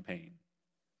going through pain.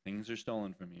 Things are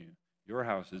stolen from you. Your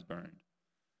house is burned.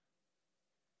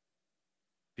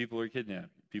 People are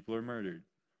kidnapped. People are murdered.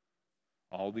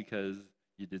 All because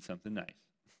you did something nice.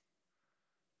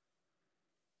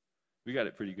 We got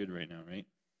it pretty good right now, right?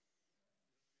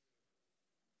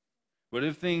 What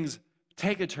if things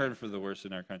take a turn for the worse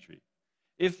in our country?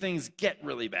 if things get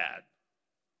really bad,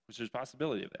 which there's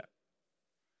possibility of that.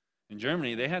 In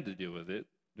Germany, they had to deal with it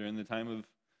during the time of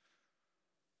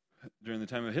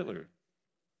Hitler.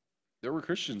 There were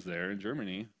Christians there in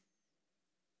Germany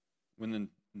when the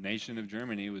nation of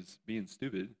Germany was being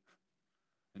stupid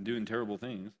and doing terrible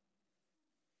things.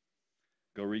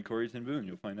 Go read Corrie ten Boom,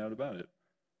 you'll find out about it.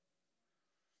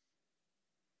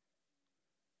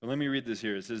 But let me read this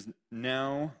here. It says,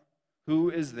 "Now,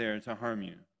 who is there to harm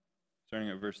you?" Starting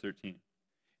at verse 13.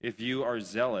 "If you are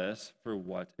zealous for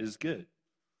what is good."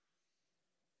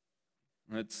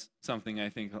 That's something I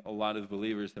think a lot of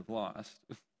believers have lost,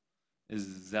 is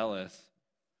zealous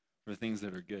for things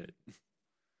that are good.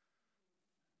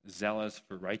 Zealous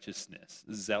for righteousness.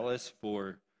 Zealous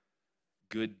for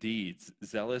good deeds.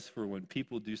 Zealous for when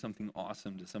people do something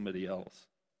awesome to somebody else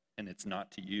and it's not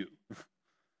to you.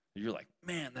 You're like,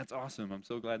 man, that's awesome. I'm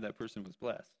so glad that person was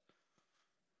blessed.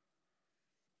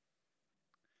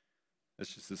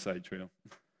 That's just a side trail.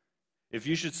 "If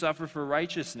you should suffer for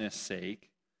righteousness' sake,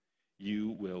 you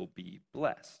will be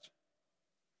blessed.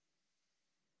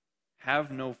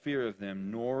 Have no fear of them,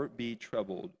 nor be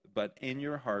troubled, but in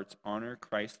your hearts honor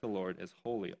Christ the Lord as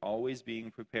holy, always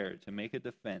being prepared to make a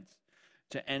defense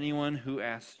to anyone who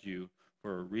asks you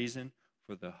for a reason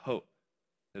for the hope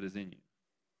that is in you.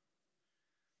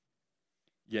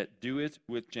 Yet do it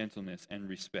with gentleness and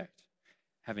respect,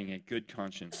 having a good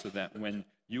conscience, so that when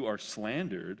you are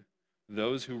slandered,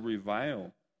 those who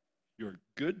revile your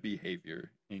good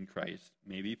behavior in Christ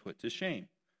may be put to shame.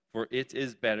 For it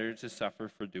is better to suffer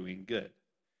for doing good,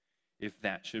 if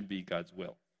that should be God's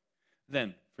will,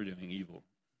 than for doing evil."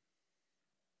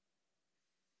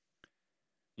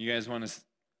 You guys want a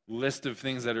list of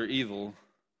things that are evil?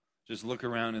 Just look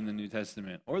around in the New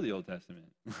Testament or the Old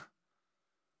Testament.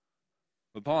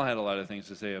 But Paul had a lot of things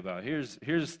to say about,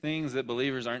 here's things that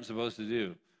believers aren't supposed to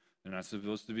do. They're not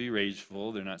supposed to be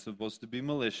rageful. They're not supposed to be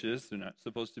malicious. They're not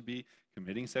supposed to be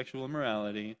committing sexual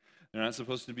immorality. They're not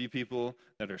supposed to be people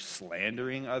that are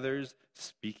slandering others,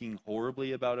 speaking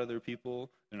horribly about other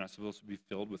people. They're not supposed to be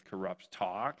filled with corrupt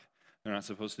talk. They're not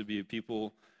supposed to be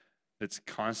people that's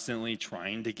constantly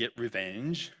trying to get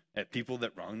revenge at people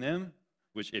that wrong them,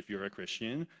 which if you're a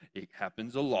Christian, it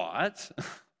happens a lot.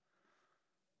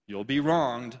 You'll be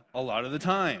wronged a lot of the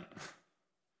time.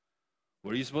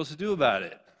 What are you supposed to do about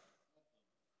it?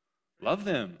 Love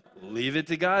them. Leave it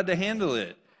to God to handle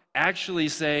it. Actually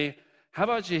say, how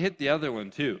about you hit the other one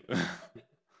too?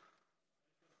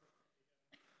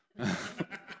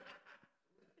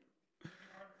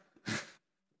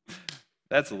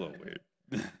 That's a little weird.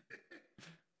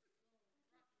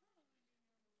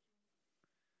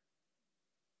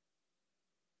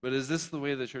 But is this the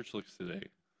way the church looks today?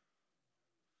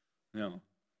 No.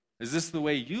 Is this the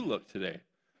way you look today?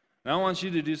 And I want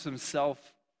you to do some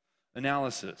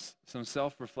self-analysis, some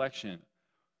self-reflection.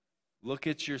 Look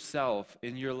at yourself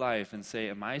in your life and say,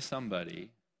 am I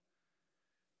somebody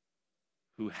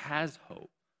who has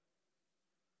hope?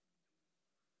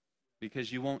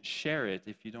 Because you won't share it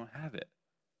if you don't have it.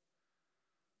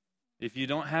 If you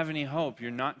don't have any hope,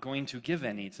 you're not going to give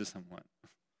any to someone.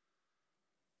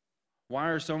 Why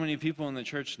are so many people in the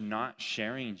church not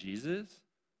sharing Jesus?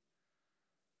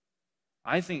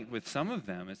 I think with some of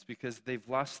them, it's because they've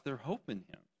lost their hope in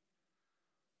him.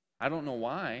 I don't know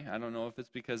why. I don't know if it's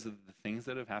because of the things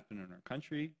that have happened in our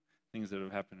country, things that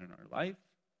have happened in our life.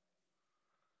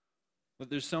 But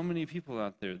there's so many people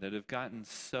out there that have gotten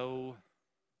so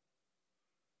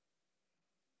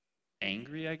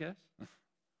angry, I guess,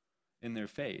 in their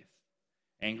faith.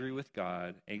 Angry with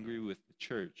God, angry with the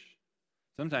church.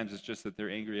 Sometimes it's just that they're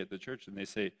angry at the church and they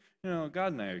say,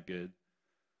 God and I are good.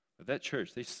 But that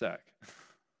church, they suck.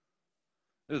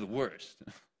 They're the worst.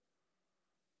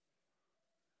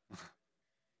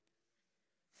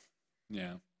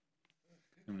 Yeah.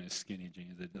 I'm in skinny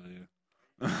jeans, I tell you.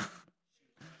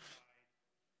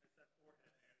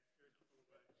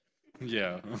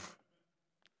 Yeah.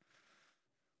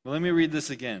 Well, let me read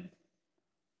this again.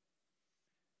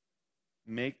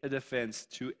 Make a defense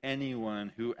to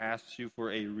anyone who asks you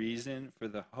for a reason for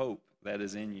the hope that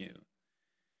is in you.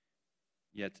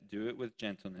 Yet do it with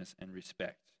gentleness and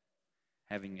respect,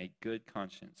 having a good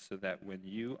conscience, so that when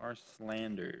you are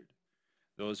slandered,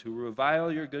 those who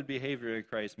revile your good behavior in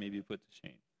Christ may be put to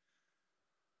shame.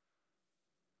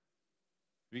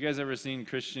 Have you guys ever seen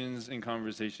Christians in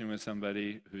conversation with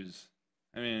somebody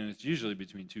it's usually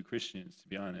between two Christians, to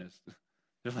be honest.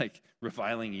 They're like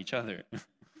reviling each other.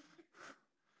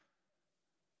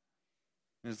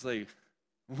 It's like,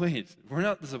 wait, we're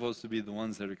not supposed to be the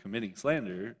ones that are committing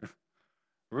slander.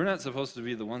 We're not supposed to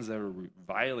be the ones that are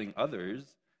reviling others.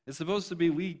 It's supposed to be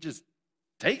we just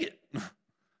take it.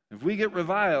 If we get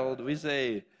reviled, we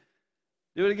say,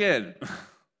 do it again.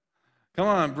 Come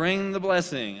on, bring the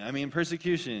blessing. I mean,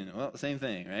 persecution. Well, same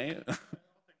thing, right?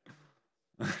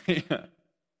 Yeah.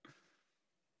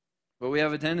 But we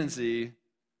have a tendency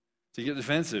to get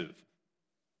defensive.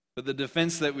 But the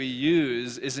defense that we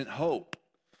use isn't hope,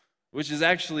 which is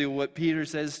actually what Peter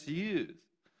says to use.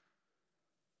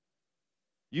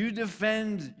 You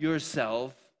defend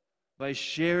yourself by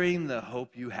sharing the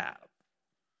hope you have.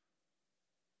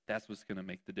 That's what's going to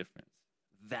make the difference.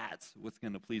 That's what's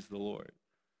going to please the Lord.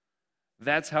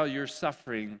 That's how your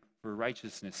suffering for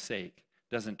righteousness' sake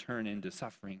doesn't turn into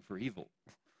suffering for evil.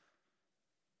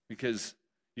 Because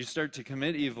you start to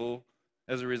commit evil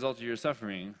as a result of your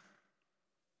suffering,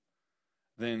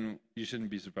 then you shouldn't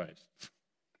be surprised.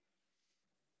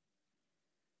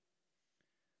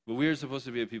 But we are supposed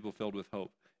to be a people filled with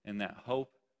hope. And that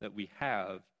hope that we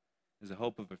have is a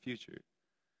hope of a future,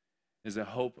 is a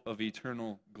hope of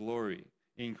eternal glory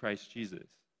in Christ Jesus.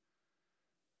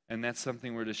 And that's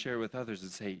something we're to share with others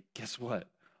and say, guess what?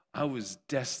 I was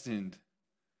destined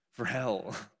for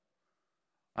hell.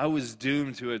 I was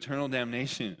doomed to eternal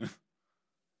damnation.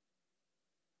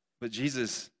 But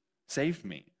Jesus saved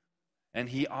me. And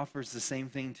he offers the same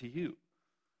thing to you.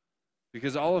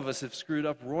 Because all of us have screwed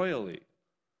up royally.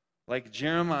 Like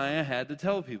Jeremiah had to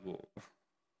tell people.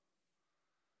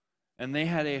 And they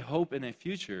had a hope in a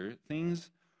future. Things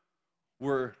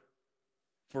were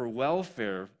for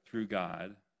welfare through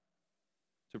God,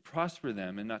 to prosper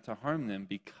them and not to harm them,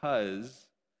 because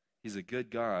he's a good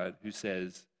God who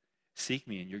says, seek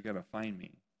me and you're going to find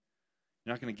me.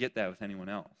 You're not going to get that with anyone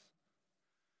else.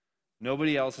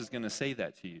 Nobody else is going to say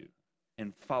that to you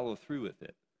and follow through with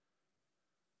it.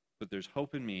 But there's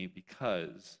hope in me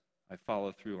because I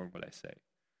follow through on what I say.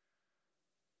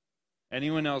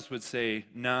 Anyone else would say,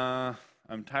 nah,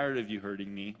 I'm tired of you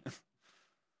hurting me.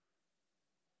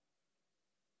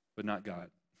 But not God.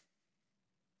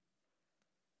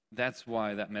 That's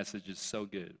why that message is so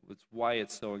good. It's why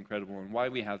it's so incredible and why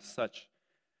we have such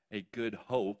a good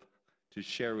hope to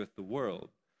share with the world.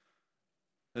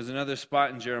 There's another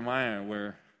spot in Jeremiah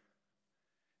where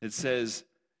it says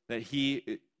that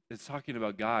it's talking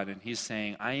about God, and he's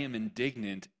saying, I am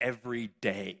indignant every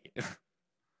day.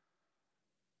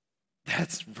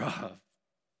 That's rough.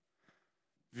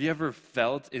 Have you ever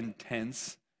felt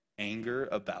intense anger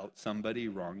about somebody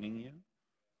wronging you?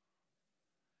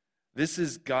 This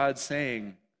is God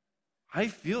saying, I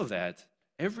feel that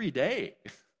every day.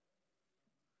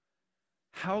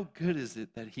 How good is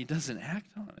it that he doesn't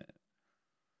act on it?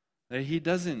 That he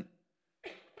doesn't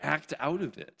act out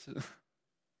of it?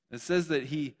 It says that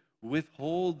he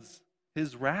withholds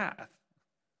his wrath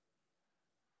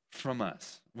from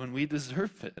us when we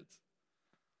deserve it.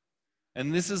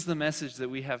 And this is the message that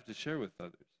we have to share with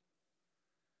others.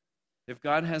 If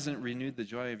God hasn't renewed the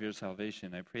joy of your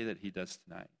salvation, I pray that he does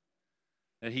tonight.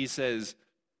 That he says,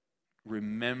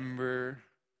 remember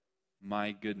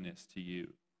my goodness to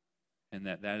you, and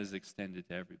that is extended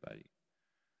to everybody.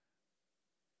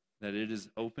 That it is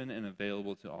open and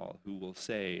available to all who will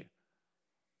say,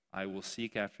 I will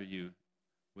seek after you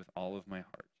with all of my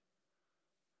heart.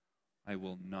 I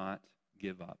will not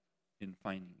give up in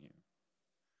finding you.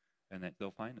 And that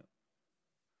they'll find him.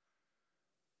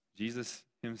 Jesus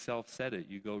himself said it.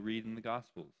 You go read in the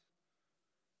Gospels.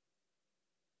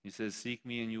 He says, seek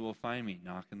me and you will find me.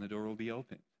 Knock and the door will be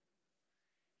opened.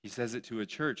 He says it to a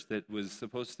church that was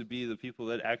supposed to be the people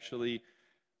that actually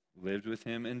lived with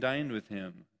him and dined with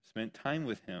him, spent time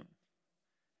with him.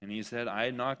 And he said,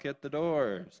 I knock at the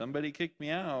door. Somebody kicked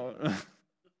me out.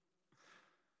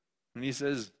 And he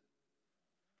says,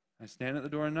 I stand at the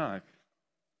door and knock.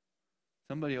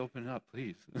 Somebody open it up,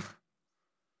 please. And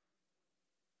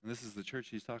this is the church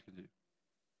he's talking to.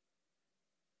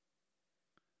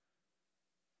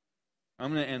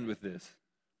 I'm going to end with this.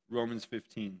 Romans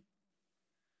 15,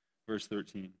 verse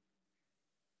 13.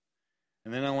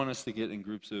 And then I want us to get in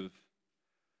groups of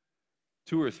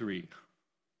 2 or 3.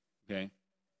 Okay?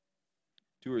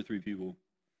 2 or 3 people.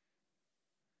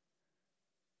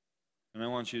 And I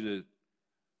want you to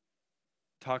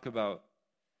talk about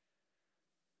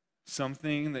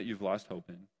something that you've lost hope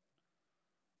in.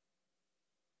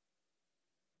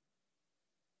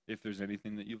 If there's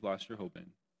anything that you've lost your hope in,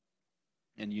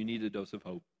 and you need a dose of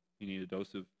hope, you need a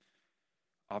dose of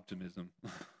optimism.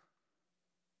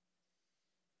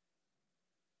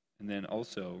 And then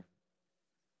also,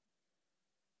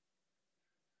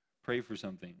 pray for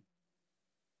something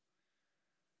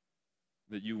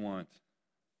that you want,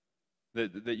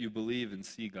 that you believe and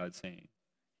see God saying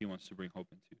he wants to bring hope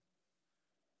into.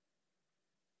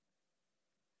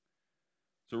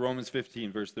 So Romans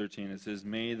 15, verse 13, it says,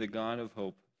 may the God of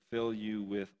hope fill you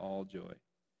with all joy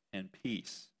and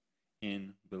peace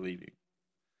in believing.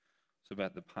 So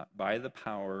by the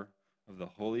power of the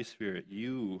Holy Spirit,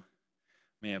 you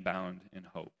may abound in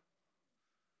hope.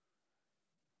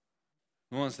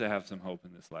 Who wants to have some hope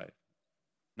in this life?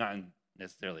 Not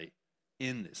necessarily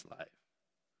in this life,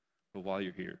 but while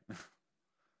you're here.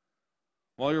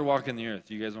 While you're walking the earth,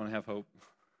 do you guys want to have hope?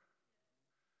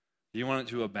 Do you want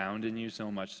it to abound in you so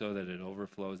much so that it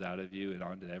overflows out of you and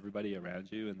onto everybody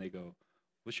around you, and they go,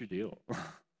 what's your deal?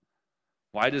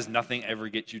 Why does nothing ever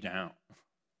get you down?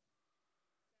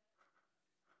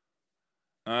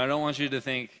 I don't want you to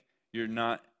think you're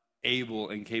not able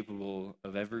and capable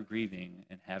of ever grieving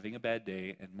and having a bad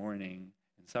day and mourning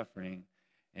and suffering,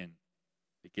 and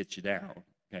it gets you down,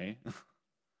 okay?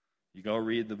 You go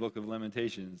read the book of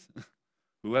Lamentations.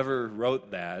 Whoever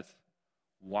wrote that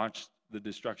watched the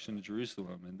destruction of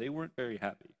Jerusalem, and they weren't very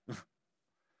happy.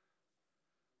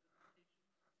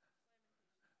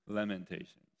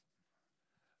 Lamentations.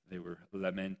 They were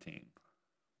lamenting.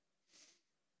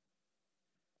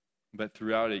 But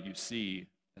throughout it, you see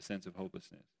a sense of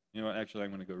hopelessness. You know what? Actually, I'm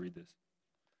going to go read this.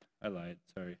 I lied.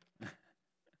 Sorry.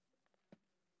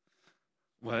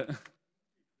 What?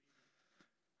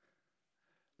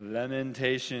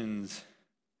 Lamentations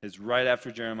is right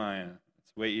after Jeremiah.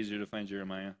 It's way easier to find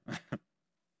Jeremiah.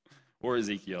 Or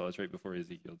Ezekiel. It's right before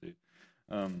Ezekiel, too.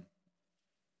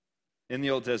 In the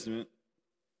Old Testament,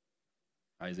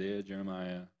 Isaiah,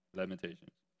 Jeremiah,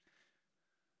 Lamentations.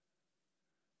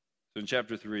 So in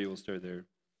chapter 3, we'll start there.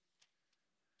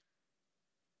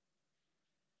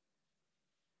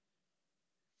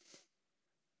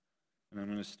 And I'm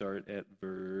going to start at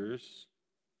verse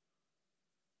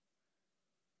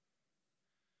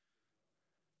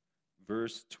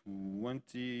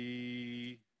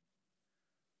 20.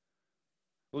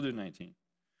 We'll do 19.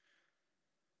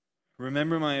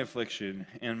 Remember my affliction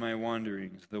and my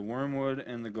wanderings, the wormwood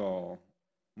and the gall.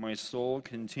 My soul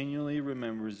continually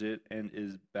remembers it and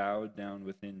is bowed down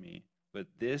within me. But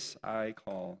this I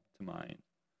call to mind.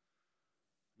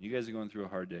 You guys are going through a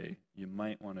hard day. You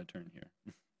might want to turn here.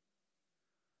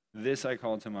 This I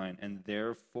call to mind, and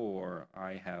therefore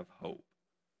I have hope.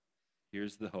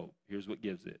 Here's the hope. Here's what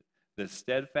gives it. The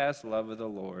steadfast love of the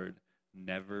Lord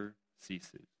never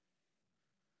ceases.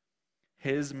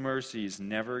 His mercies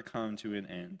never come to an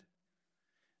end.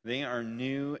 They are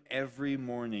new every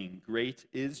morning. Great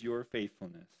is your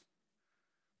faithfulness.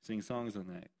 Sing songs on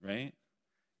that, right?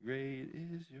 Great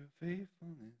is your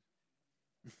faithfulness.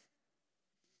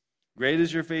 Great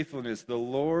is your faithfulness. The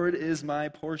Lord is my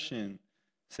portion,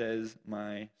 says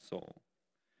my soul.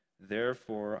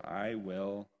 Therefore I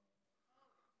will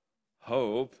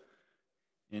hope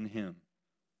in him.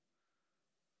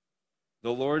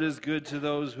 The Lord is good to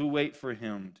those who wait for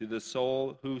him, to the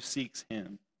soul who seeks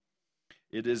him.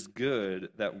 It is good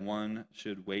that one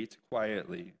should wait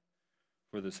quietly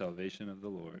for the salvation of the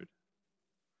Lord.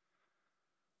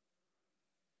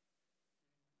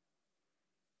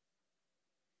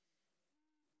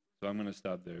 So I'm going to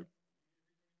stop there.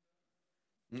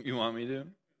 You want me to?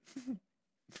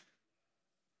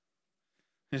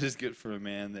 It is good for a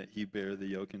man that he bear the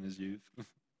yoke in his youth.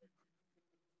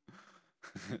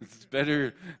 It's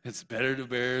better to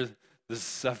bear the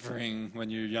suffering when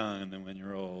you're young than when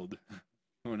you're old,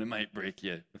 when it might break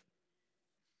you.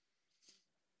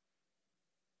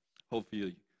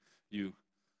 Hopefully you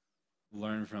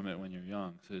learn from it when you're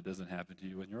young so it doesn't happen to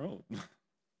you when you're old.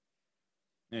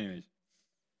 Anyways,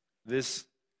 this,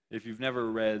 if you've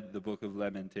never read the book of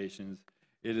Lamentations,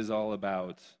 it is all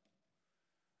about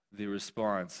the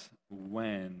response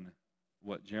when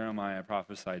what Jeremiah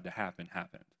prophesied to happen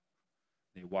happened.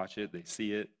 They watch it, they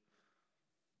see it.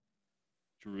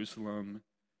 Jerusalem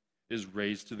is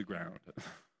razed to the ground.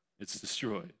 It's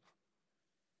destroyed.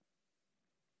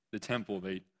 The temple,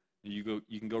 you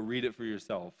can go read it for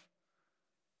yourself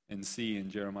and see in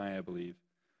Jeremiah, I believe.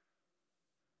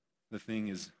 The thing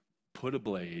is put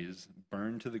ablaze,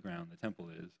 burned to the ground, the temple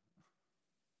is.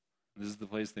 This is the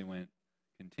place they went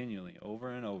continually, over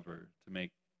and over, to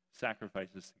make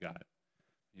sacrifices to God.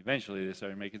 Eventually, they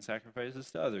started making sacrifices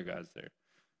to other gods there,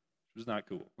 which was not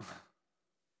cool.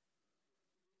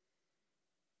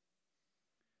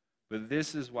 But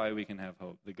this is why we can have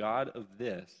hope. The God of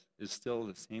this is still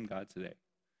the same God today.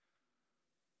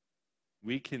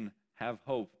 We can have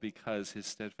hope because his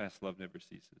steadfast love never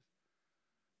ceases,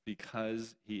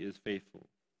 because he is faithful.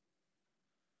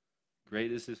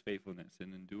 Great is his faithfulness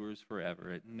and endures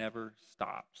forever. It never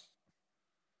stops.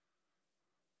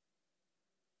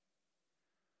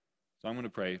 So I'm going to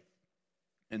pray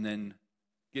and then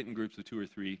get in groups of 2 or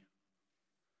 3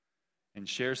 and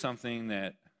share something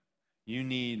that you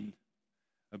need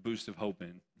a boost of hope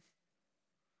in,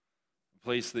 a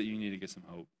place that you need to get some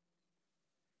hope.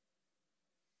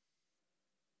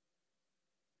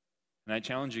 And I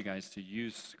challenge you guys to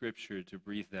use Scripture to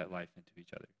breathe that life into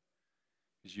each other,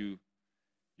 because you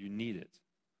need it.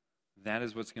 That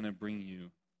is what's going to bring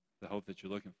you the hope that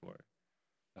you're looking for,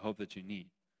 the hope that you need.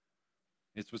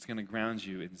 It's what's going to ground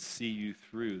you and see you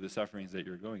through the sufferings that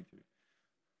you're going through.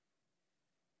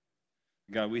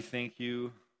 God, we thank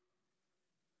you.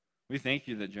 We thank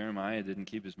you that Jeremiah didn't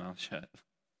keep his mouth shut,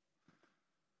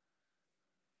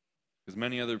 because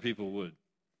many other people would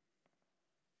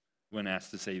when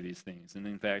asked to say these things. And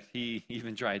in fact, he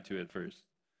even tried to at first.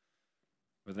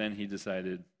 But then he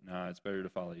decided, nah, it's better to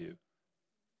follow you.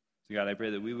 So God, I pray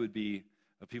that we would be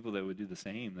a people that would do the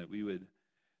same, that we would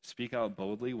speak out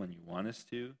boldly when you want us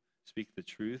to, speak the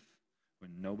truth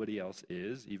when nobody else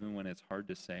is, even when it's hard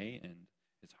to say and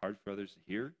it's hard for others to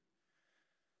hear.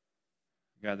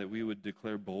 God, that we would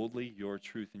declare boldly your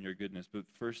truth and your goodness, but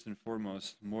first and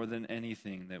foremost, more than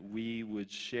anything, that we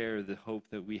would share the hope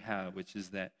that we have, which is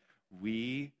that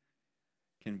we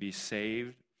can be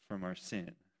saved from our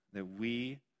sin, that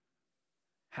we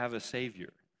have a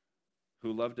Savior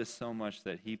who loved us so much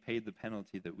that he paid the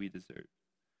penalty that we deserve.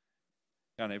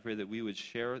 God, I pray that we would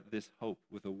share this hope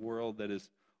with a world that is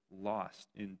lost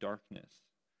in darkness,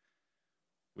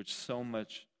 which so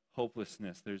much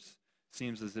hopelessness.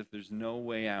 Seems as if there's no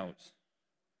way out,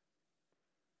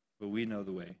 but we know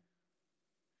the way.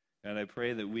 God, I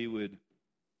pray that we would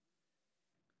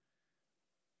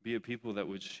be a people that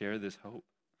would share this hope.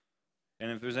 And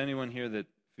if there's anyone here that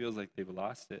feels like they've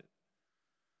lost it,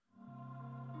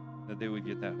 that they would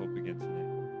get that hope again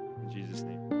today. In Jesus'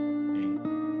 name.